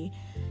aware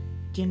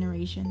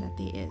generation that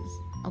there is.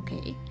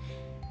 Okay,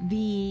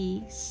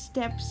 the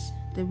steps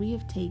that we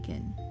have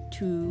taken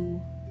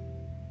to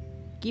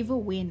give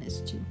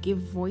awareness to, give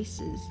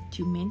voices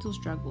to mental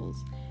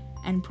struggles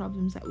and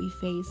problems that we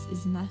face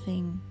is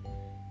nothing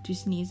to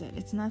sneeze at.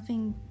 It's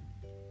nothing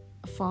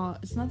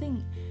it's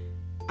nothing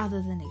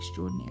other than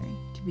extraordinary,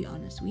 to be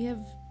honest. We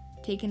have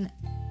taken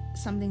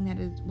something that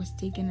was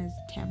taken as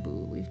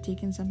taboo. We've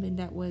taken something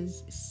that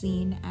was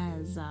seen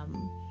as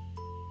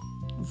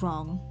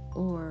wrong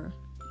or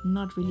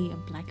not really a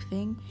black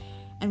thing,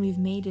 and we've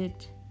made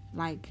it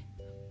like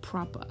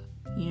proper.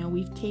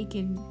 We've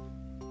taken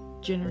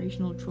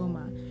generational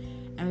trauma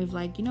and we've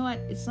like, you know what,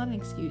 it's not an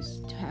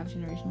excuse to have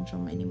generational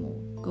trauma anymore.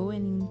 Go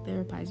in and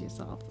therapize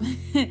yourself.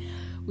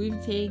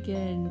 We've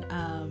taken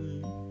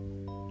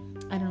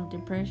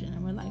depression,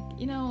 and we're like,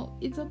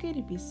 it's okay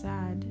to be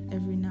sad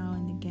every now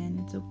and again.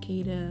 It's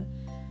okay to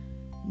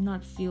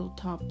not feel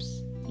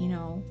tops,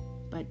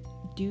 but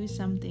do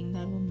something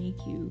that will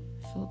make you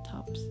feel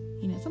tops.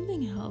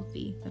 Something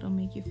healthy that'll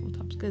make you feel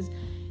tops. Because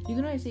you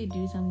can always say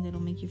do something that'll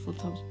make you feel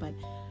tops, but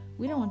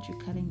we don't want you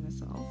cutting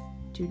yourself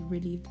to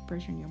relieve the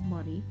pressure in your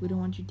body. We don't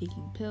want you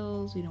taking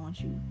pills. We don't want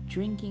you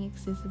drinking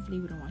excessively.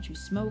 We don't want you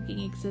smoking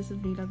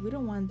excessively. Like, we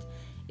don't want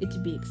it to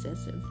be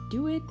excessive.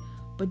 Do it,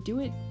 but do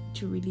it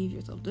to relieve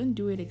yourself. Don't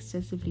do it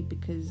excessively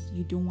because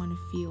you don't want to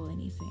feel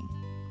anything.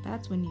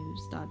 That's when you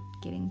start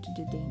getting to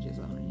the danger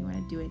zone, and you want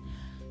to do it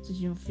so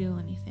you don't feel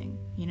anything.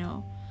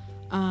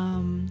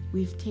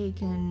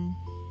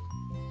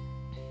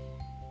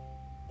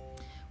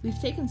 We've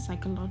taken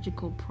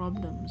psychological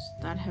problems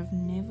that have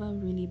never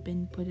really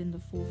been put in the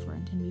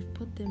forefront, and we've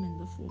put them in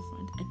the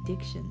forefront.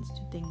 Addictions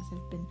to things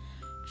have been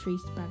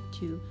traced back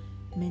to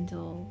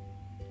mental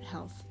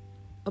health.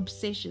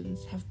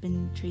 Obsessions have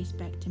been traced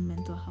back to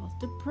mental health.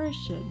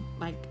 Depression,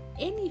 like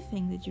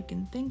anything that you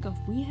can think of,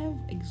 we have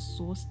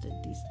exhausted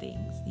these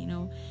things.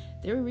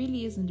 There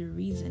really isn't a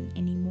reason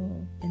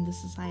anymore in the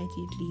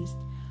society, at least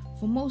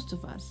for most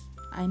of us.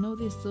 I know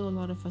there's still a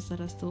lot of us that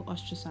are still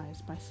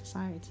ostracized by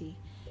society.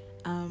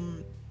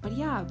 But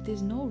yeah,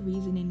 there's no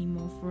reason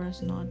anymore for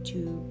us not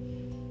to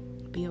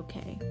be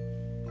okay,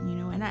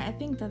 and I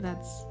think that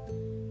that's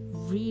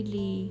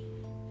really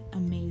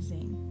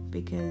amazing,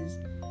 because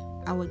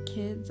our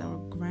kids, our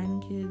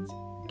grandkids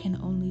can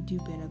only do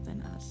better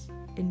than us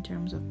in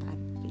terms of that.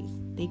 At least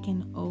they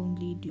can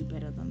only do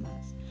better than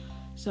us.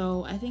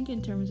 So I think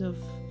in terms of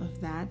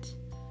that,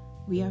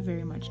 we are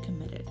very much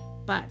committed.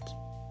 But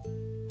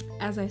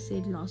as I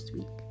said last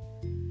week,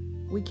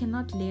 we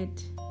cannot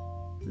let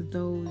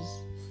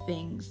those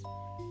things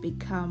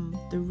become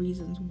the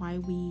reasons why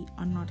we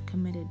are not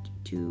committed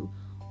to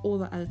all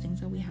the other things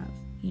that we have,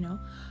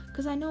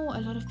 because I know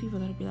a lot of people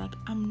that'll be like,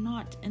 I'm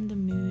not in the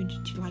mood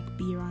to like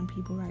be around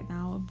people right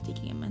now. I'm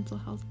taking a mental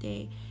health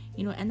day,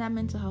 and that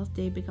mental health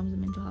day becomes a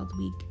mental health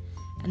week,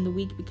 and the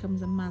week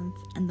becomes a month,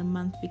 and the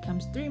month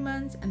becomes 3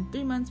 months, and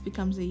 3 months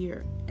becomes a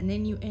year, and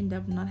then you end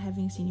up not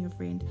having seen your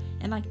friend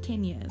in like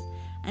 10 years,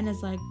 and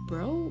it's like,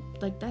 bro,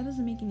 like that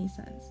doesn't make any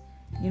sense,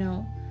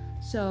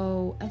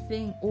 So I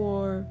think,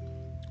 or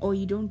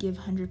you don't give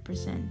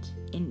 100%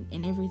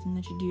 in everything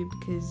that you do,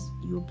 because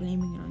you're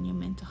blaming it on your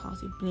mental health,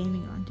 you're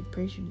blaming it on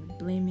depression, you're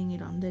blaming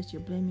it on this,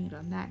 you're blaming it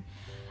on that.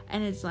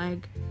 And it's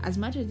like, as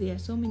much as there are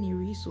so many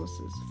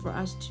resources for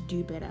us to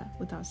do better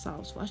with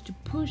ourselves, for us to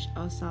push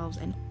ourselves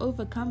and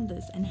overcome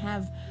this and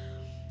have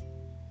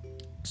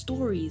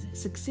stories,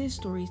 success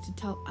stories to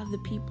tell other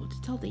people,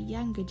 to tell the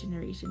younger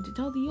generation, to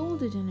tell the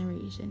older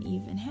generation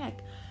even,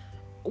 heck,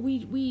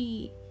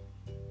 we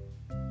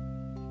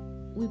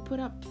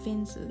put up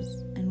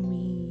fences and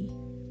we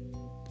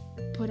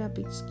put up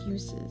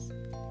excuses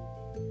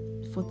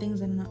for things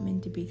that are not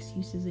meant to be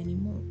excuses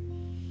anymore,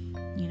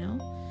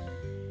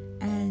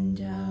 and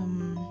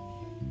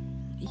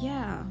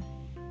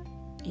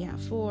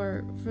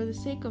for the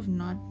sake of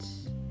not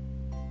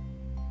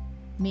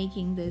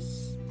making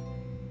this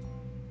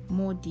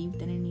more deep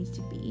than it needs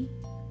to be,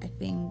 I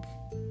think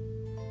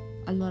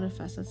a lot of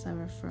us that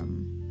suffer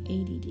from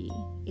ADD,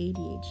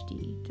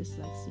 ADHD,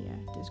 dyslexia,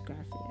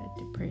 dysgraphia,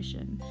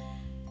 depression,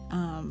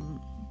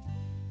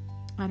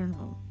 I don't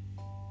know,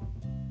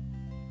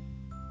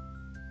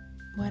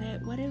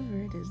 whatever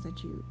it is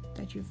that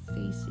you're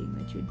facing,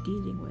 that you're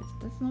dealing with,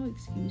 that's no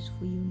excuse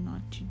for you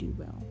not to do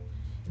well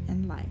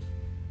in life.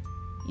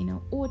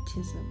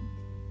 Autism,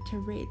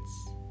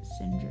 Tourette's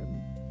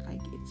syndrome,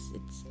 like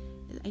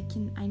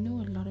I know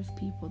a lot of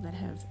people that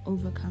have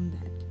overcome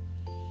that.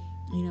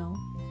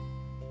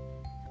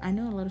 I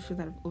know a lot of people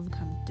that have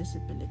overcome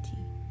disability,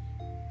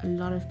 a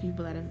lot of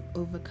people that have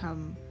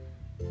overcome,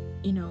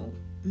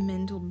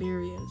 mental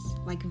barriers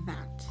like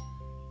that.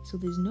 So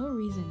there's no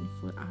reason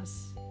for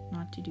us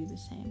not to do the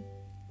same,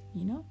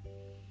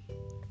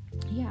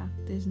 Yeah,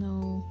 there's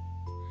no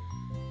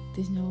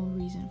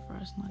reason for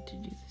us not to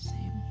do the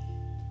same,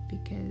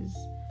 because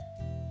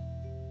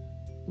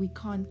we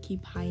can't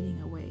keep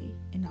hiding away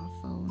in our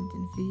phones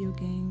and video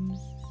games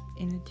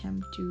in an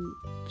attempt to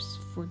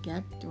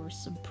forget or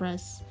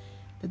suppress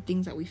the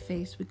things that we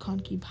face. We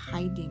can't keep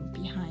hiding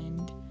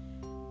behind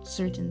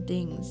certain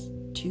things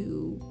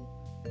to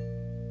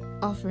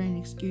offer an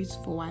excuse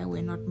for why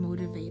we're not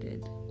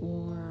motivated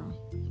or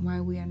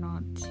why we are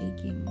not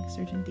taking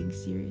certain things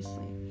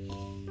seriously.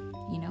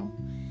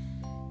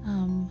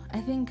 I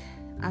think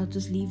I'll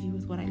just leave you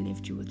with what I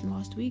left you with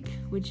last week,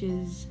 which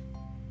is,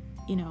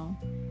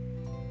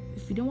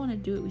 if we don't want to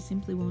do it, we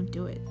simply won't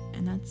do it.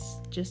 And that's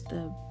just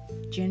a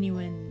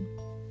genuine,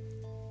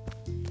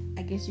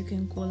 I guess you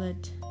can call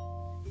it,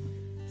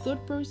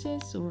 thought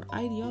process or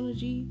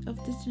ideology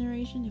of this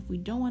generation. If we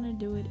don't want to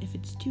do it, if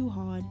it's too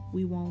hard,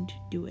 we won't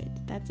do it.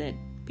 That's it,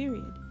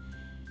 period.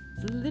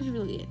 It's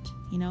literally it,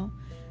 you know.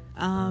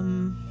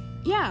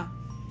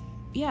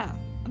 Yeah,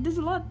 there's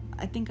a lot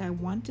I think I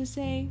want to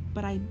say,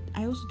 but I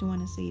also don't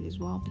want to say it as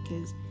well,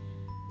 because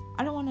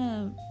I don't want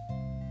to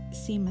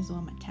seem as though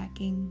I'm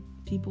attacking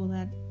people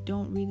that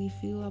don't really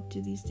feel up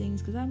to these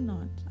things, because I'm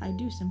not. I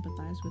do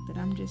sympathize with it.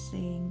 I'm just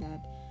saying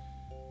that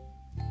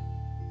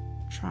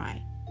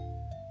try.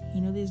 You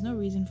know, there's no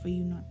reason for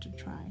you not to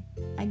try.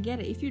 I get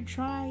it. If you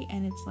try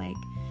and it's like,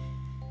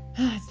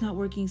 it's not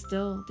working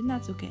still, then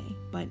that's okay.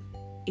 But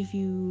if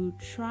you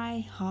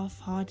try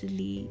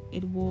half-heartedly,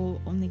 it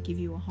will only give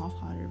you a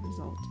half-hearted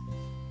result.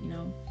 You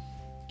know,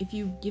 if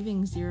you're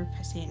giving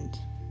 0%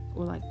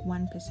 or like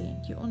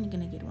 1%, you're only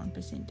gonna get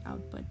 1%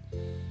 output.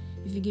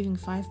 If you're giving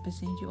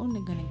 5%, you're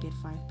only gonna get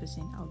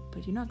 5%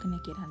 output. You're not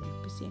gonna get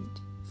 100%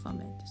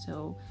 from it.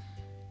 So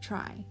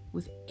try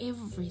with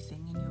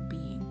everything in your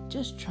being.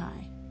 Just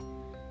try.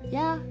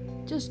 Yeah,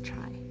 just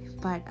try.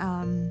 But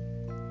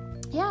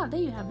yeah, there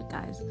you have it,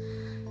 guys.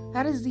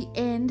 That is the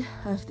end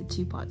of the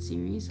 2-part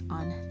series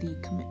on the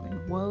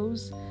commitment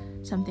woes.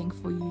 Something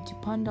for you to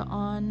ponder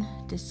on,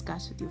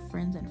 discuss with your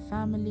friends and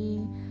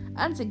family.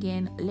 Once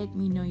again, let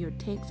me know your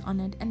takes on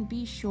it, and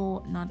be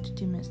sure not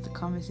to miss the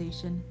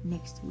conversation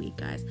next week,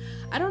 guys.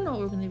 I don't know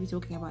what we're going to be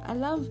talking about. I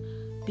love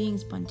being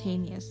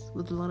spontaneous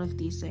with a lot of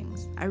these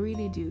things. I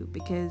really do,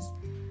 because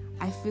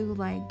I feel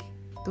like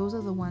those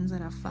are the ones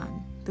that are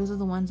fun. Those are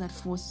the ones that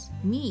force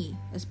me,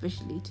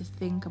 especially, to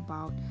think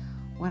about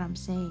what I'm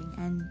saying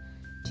and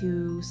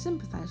to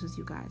sympathize with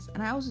you guys.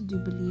 And I also do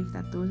believe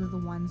that those are the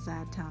ones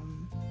that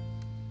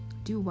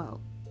do well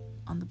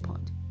on the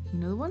pod. You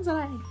know, the ones that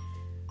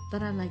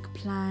I like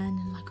plan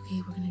and like,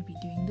 okay, we're gonna be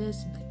doing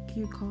this, and like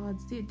cue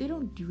cards, they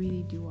don't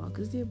really do well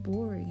because they're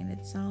boring and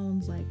it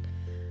sounds like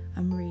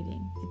I'm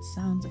reading. It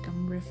sounds like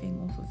I'm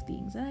riffing off of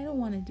things, and I don't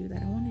want to do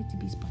that. I want it to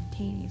be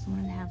spontaneous. I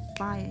want it to have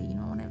fire, you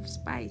know. I want to have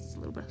spice, a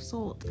little bit of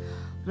salt, a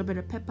little bit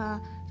of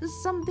pepper,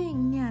 just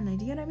something. Yeah, do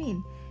you know what I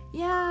mean?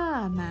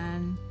 Yeah,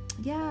 man.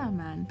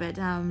 But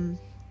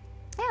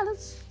yeah,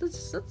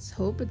 let's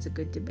hope it's a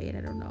good debate.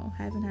 I don't know.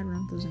 I haven't had one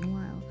of those in a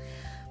while.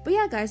 But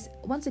yeah, guys,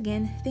 once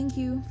again, thank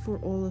you for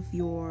all of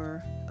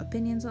your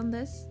opinions on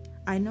this.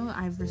 I know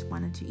I've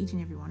responded to each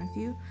and every one of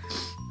you.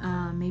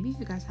 Maybe if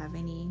you guys have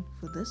any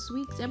for this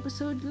week's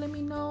episode, let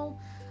me know.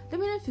 Let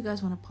me know if you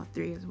guys want a part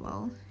 3 as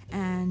well.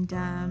 And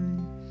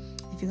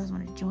if you guys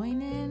want to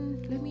join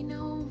in, let me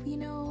know. You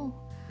know,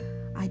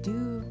 I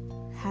do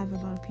have a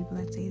lot of people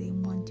that say they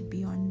want to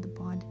be on the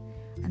pod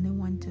and they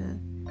want to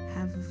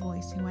have a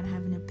voice, they want to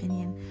have an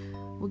opinion.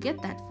 We'll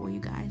get that for you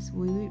guys.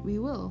 We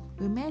will.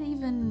 We might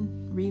even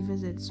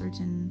revisit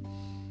certain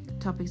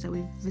topics that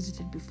we've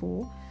visited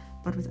before,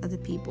 but with other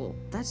people.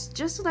 That's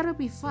just so that'll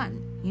be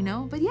fun, you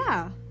know. But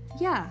yeah.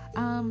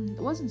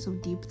 It wasn't so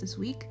deep this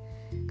week,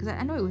 because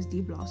I know it was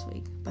deep last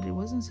week, but it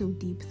wasn't so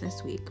deep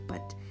this week.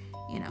 But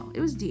you know,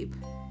 it was deep.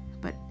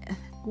 But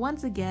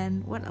once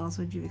again, what else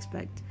would you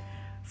expect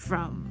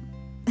from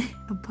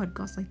a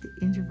podcast like the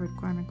Introvert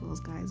Chronicles,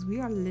 guys?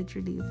 We are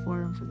literally a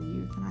forum for the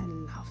youth, and I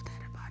love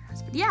that about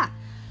us. But yeah,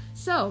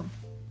 so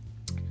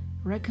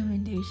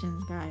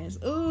recommendations, guys.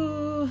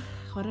 Oh,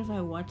 what have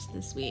I watched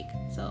this week?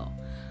 So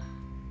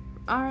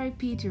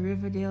RIP to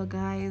Riverdale,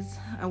 guys.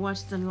 I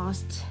watched the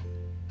last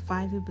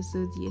 5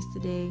 episodes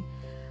yesterday.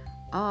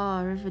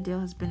 Oh, Riverdale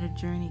has been a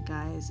journey,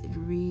 guys. It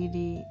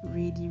really,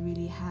 really,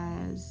 really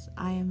has.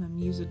 I am a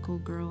musical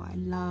girl. I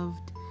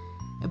loved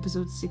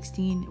episode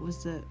 16. It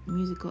was the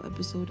musical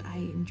episode. I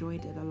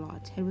enjoyed it a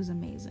lot. It was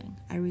amazing.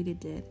 I really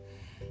did.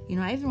 You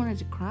know, I even wanted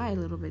to cry a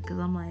little bit, because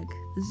I'm like,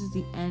 this is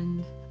the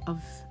end of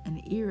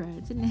an era.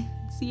 It's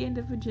the end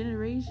of a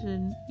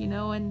generation, you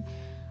know. And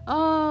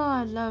oh,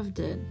 I loved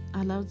it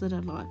a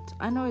lot.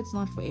 I know it's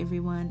not for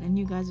everyone, and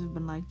you guys have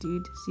been like,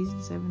 dude, season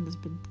 7 has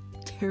been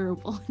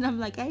terrible, and I'm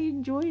like, I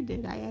enjoyed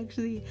it. I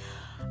actually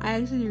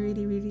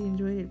really, really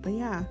enjoyed it. But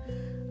yeah,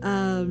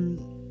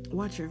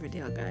 watch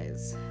Riverdale,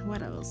 guys.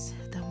 What else?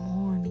 The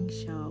morning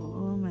show.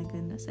 Oh my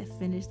goodness, I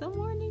finished the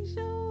morning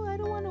show. I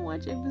don't want to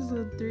watch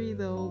episode 3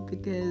 though,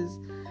 because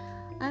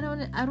I don't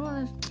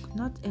want to,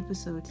 not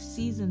episode,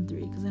 season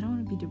 3, because I don't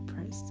want to be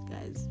depressed,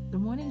 guys. The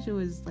morning show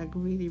is like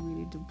really,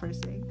 really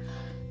depressing.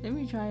 Let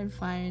me try and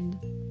find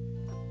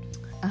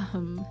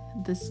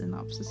the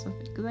synopsis of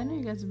it, because I know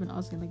you guys have been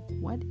asking, like,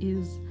 what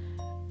is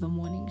the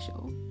morning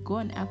show? Go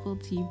on Apple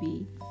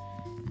TV,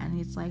 and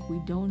it's like, we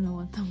don't know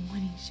what the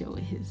morning show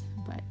is,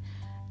 but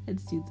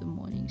let's do the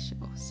morning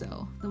show.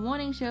 So the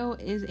morning show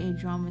is a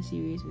drama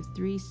series with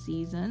 3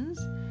 seasons.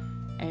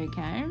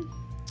 Okay,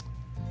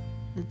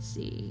 let's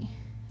see.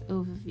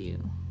 Overview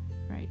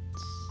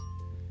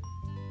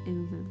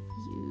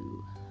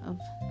of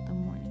the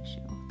morning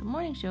show. The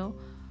morning show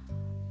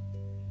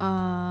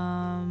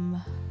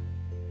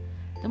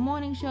The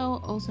Morning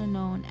Show, also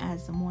known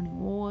as The Morning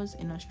Wars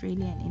in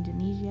Australia and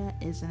Indonesia,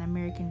 is an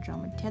American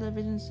drama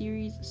television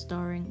series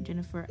starring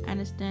Jennifer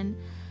Aniston,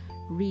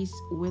 Reese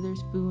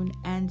Witherspoon,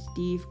 and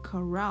Steve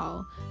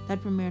Carell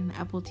that premiered on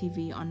Apple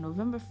TV on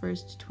November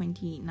 1st,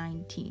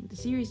 2019. The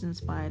series is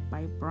inspired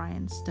by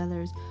Brian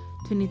Steller's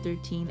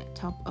 2013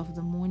 Top of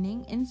the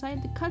Morning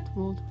inside the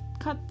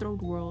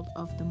cutthroat world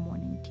of the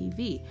morning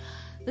TV.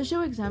 The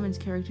show examines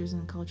characters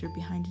and culture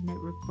behind the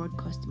network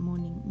broadcast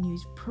morning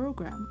news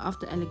program.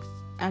 After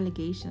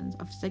allegations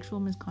of sexual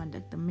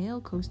misconduct, the male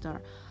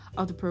co-star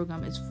of the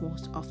program is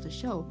forced off the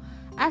show.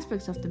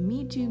 Aspects of the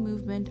Me Too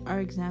movement are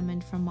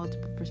examined from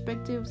multiple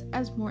perspectives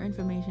as more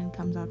information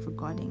comes out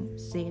regarding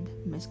said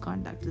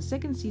misconduct. The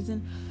second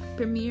season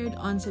premiered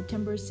on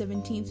September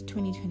 17th,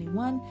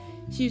 2021.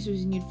 She was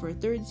renewed for a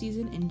third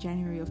season in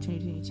January of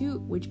 2022,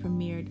 which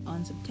premiered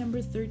on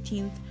September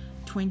 13th,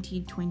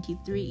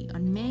 2023.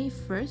 On May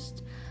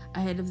 1st,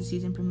 ahead of the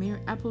season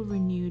premiere, Apple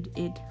renewed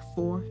it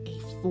for a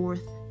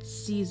fourth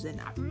season.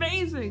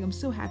 Amazing! I'm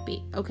so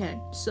happy. Okay,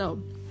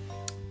 so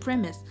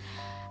premise.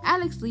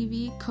 Alex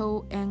Levy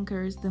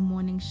co-anchors The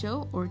Morning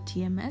Show, or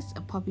TMS,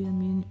 a popular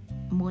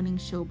morning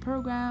show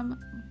program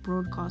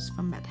broadcast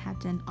from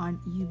Manhattan on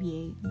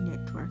UBA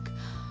Network,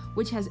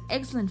 which has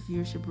excellent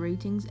viewership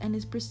ratings and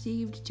is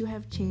perceived to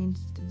have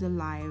changed the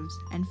lives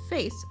and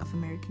face of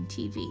American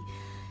TV.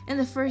 In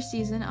the first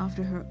season,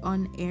 after her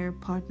on-air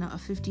partner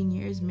of 15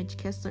 years, Mitch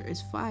Kessler,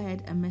 is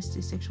fired amidst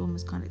a sexual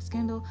misconduct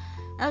scandal,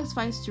 Alex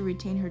fights to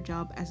retain her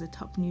job as a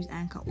top news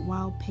anchor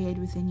while paired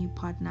with a new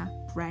partner,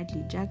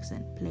 Bradley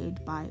Jackson,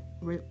 played by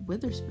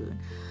Witherspoon,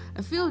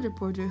 a field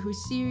reporter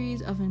whose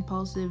series of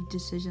impulsive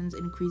decisions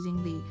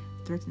increasingly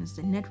threatens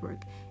the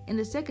network. In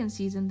the second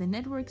season, the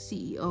network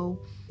CEO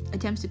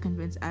attempts to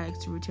convince Alex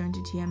to return to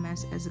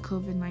TMS as the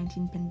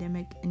COVID-19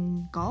 pandemic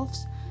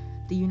engulfs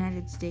the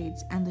United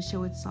States and the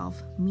show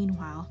itself.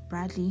 Meanwhile,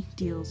 Bradley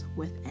deals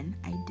with an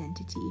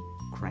identity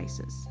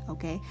crisis.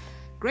 Okay,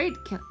 great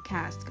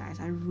cast, guys.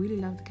 I really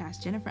love the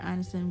cast. Jennifer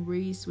Aniston,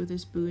 Reese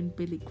Witherspoon,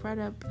 Billy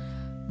Crudup,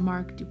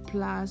 Mark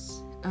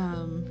Duplass,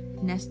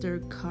 Nestor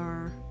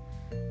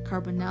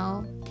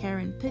Carbonell,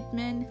 Karen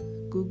Pittman,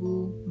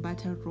 Gugu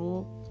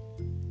Bataro,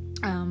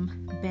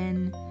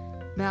 Ben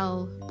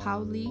Bell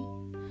Powley,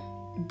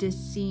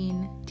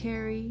 Dessine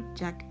Terry,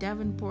 Jack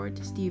Davenport,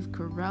 Steve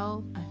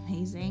Carell,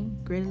 amazing,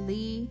 Greta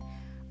Lee,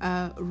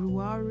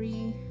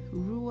 Ruairi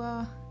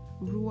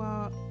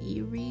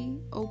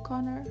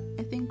O'Connor,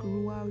 I think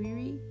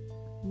Ruairi,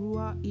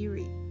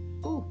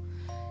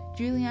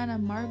 Juliana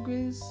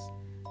Margulis,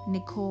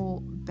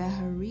 Nicole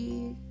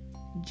Beharie,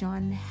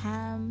 John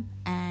Hamm,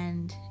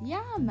 and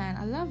yeah, man,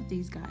 I love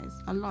these guys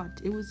a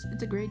lot.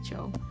 It's a great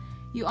show.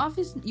 You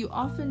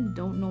often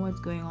don't know what's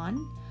going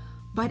on,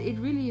 but it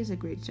really is a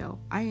great show.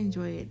 I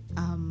enjoy it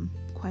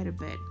quite a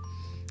bit.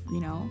 You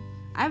know,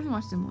 I haven't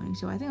watched The Morning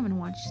Show. I think I'm gonna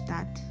watch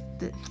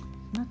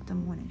not The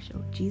Morning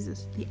Show,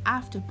 Jesus, The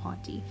After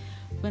Party.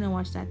 I'm gonna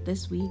watch that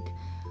this week.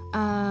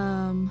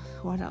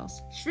 What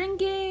else?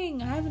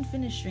 Shrinking. I haven't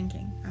finished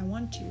Shrinking. I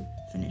want to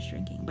finish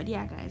Shrinking. But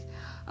yeah, guys,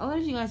 a lot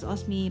of you guys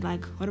asked me,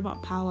 like, what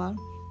about Power?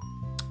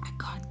 I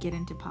can't get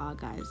into Power,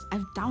 guys.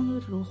 I've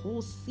downloaded a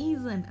whole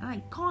season and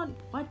I can't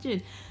watch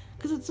it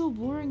because it's so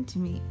boring to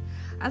me.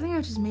 I think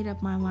I just made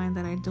up my mind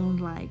that I don't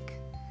like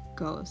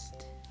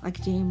Ghost,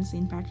 like James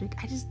St. Patrick.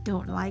 I just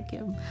don't like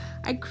him.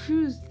 I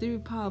cruised through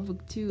Power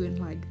Book 2 in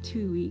like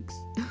 2 weeks.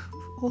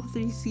 All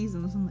 3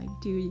 seasons in like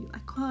 2 weeks. I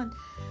can't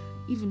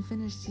even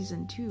finish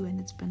season 2 and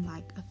it's been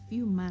like a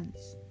few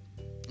months,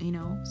 you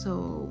know?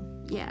 So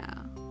yeah,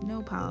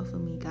 no Power for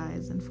me,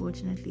 guys,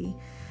 unfortunately.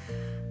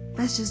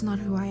 That's just not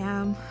who I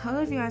am. A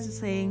lot of you guys are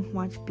saying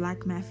watch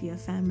Black Mafia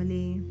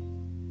Family.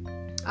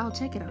 I'll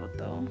check it out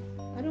though.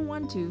 I don't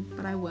want to,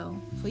 but I will.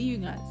 For you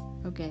guys,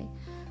 okay?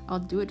 I'll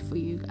do it for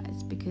you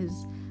guys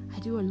because I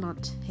do a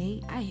lot,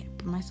 hey? I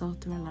put myself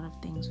through a lot of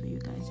things for you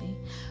guys, hey?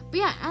 But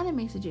yeah,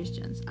 anime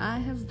suggestions. I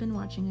have been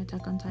watching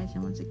Attack on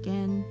Titan once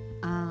again.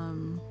 I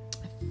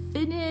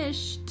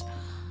finished,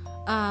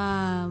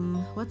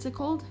 what's it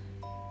called?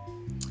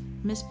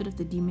 Misfit of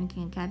the Demon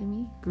King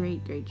Academy.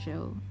 Great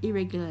show.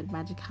 Irregular at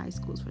Magic High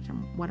Schools, which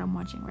what I'm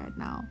watching right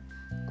now.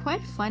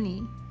 Quite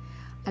funny.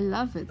 I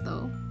love it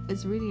though.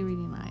 It's really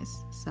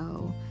nice.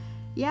 So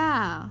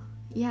yeah,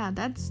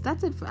 that's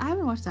it. I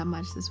haven't watched that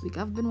much this week.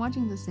 I've been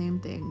watching the same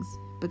things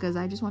because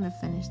I just want to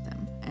finish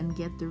them and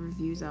get the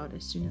reviews out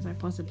as soon as I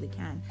possibly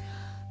can.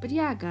 But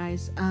yeah,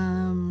 guys,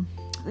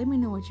 let me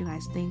know what you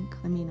guys think.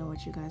 Let me know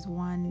what you guys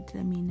want.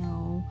 Let me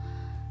know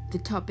the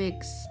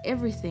topics,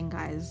 everything,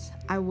 guys.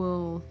 I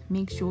will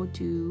make sure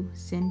to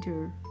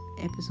center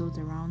episodes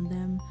around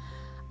them.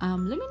 Let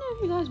me know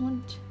if you guys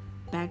want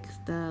back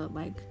the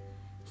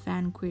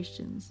fan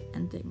questions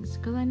and things,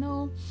 because I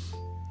know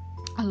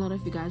a lot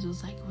of you guys were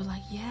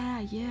like yeah,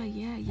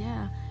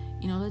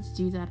 you know, let's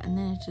do that, and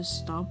then it just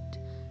stopped.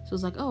 So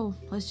it's like, oh,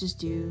 let's just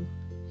do,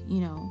 you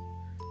know,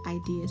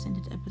 ideas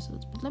into the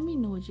episodes. But let me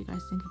know what you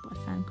guys think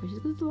about fan questions,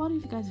 because a lot of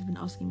you guys have been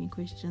asking me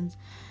questions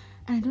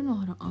and I don't know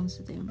how to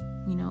answer them,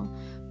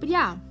 but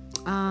yeah.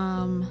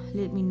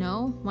 Let me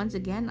know. Once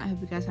again, I hope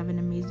you guys have an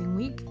amazing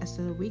week. I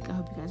hope you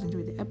guys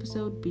enjoyed the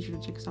episode. Be sure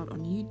to check us out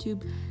on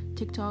YouTube,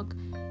 TikTok.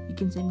 You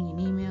can send me an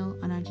email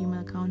on our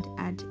Gmail account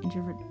at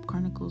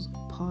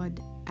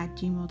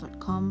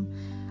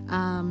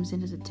introvertchroniclespod@gmail.com.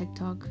 Send us a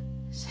TikTok.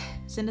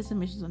 Send us a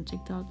message on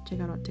TikTok. Check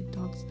out our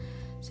TikToks.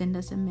 Send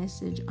us a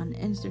message on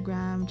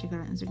Instagram. Check out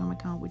our Instagram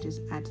account, which is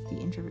at the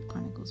Introvert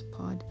Chronicles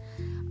Pod.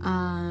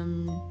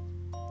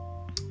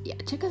 Yeah,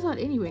 check us out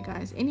anywhere,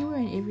 guys. Anywhere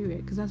and everywhere,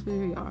 because that's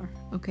where we are.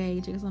 Okay,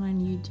 check us out on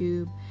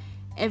YouTube,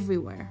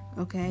 everywhere.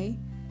 Okay,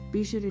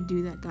 be sure to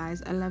do that,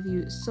 guys. I love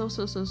you so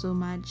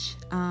much.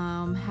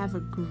 Have a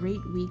great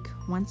week.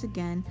 Once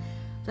again,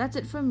 that's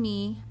it from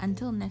me.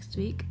 Until next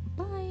week.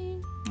 Bye.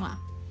 Mwah.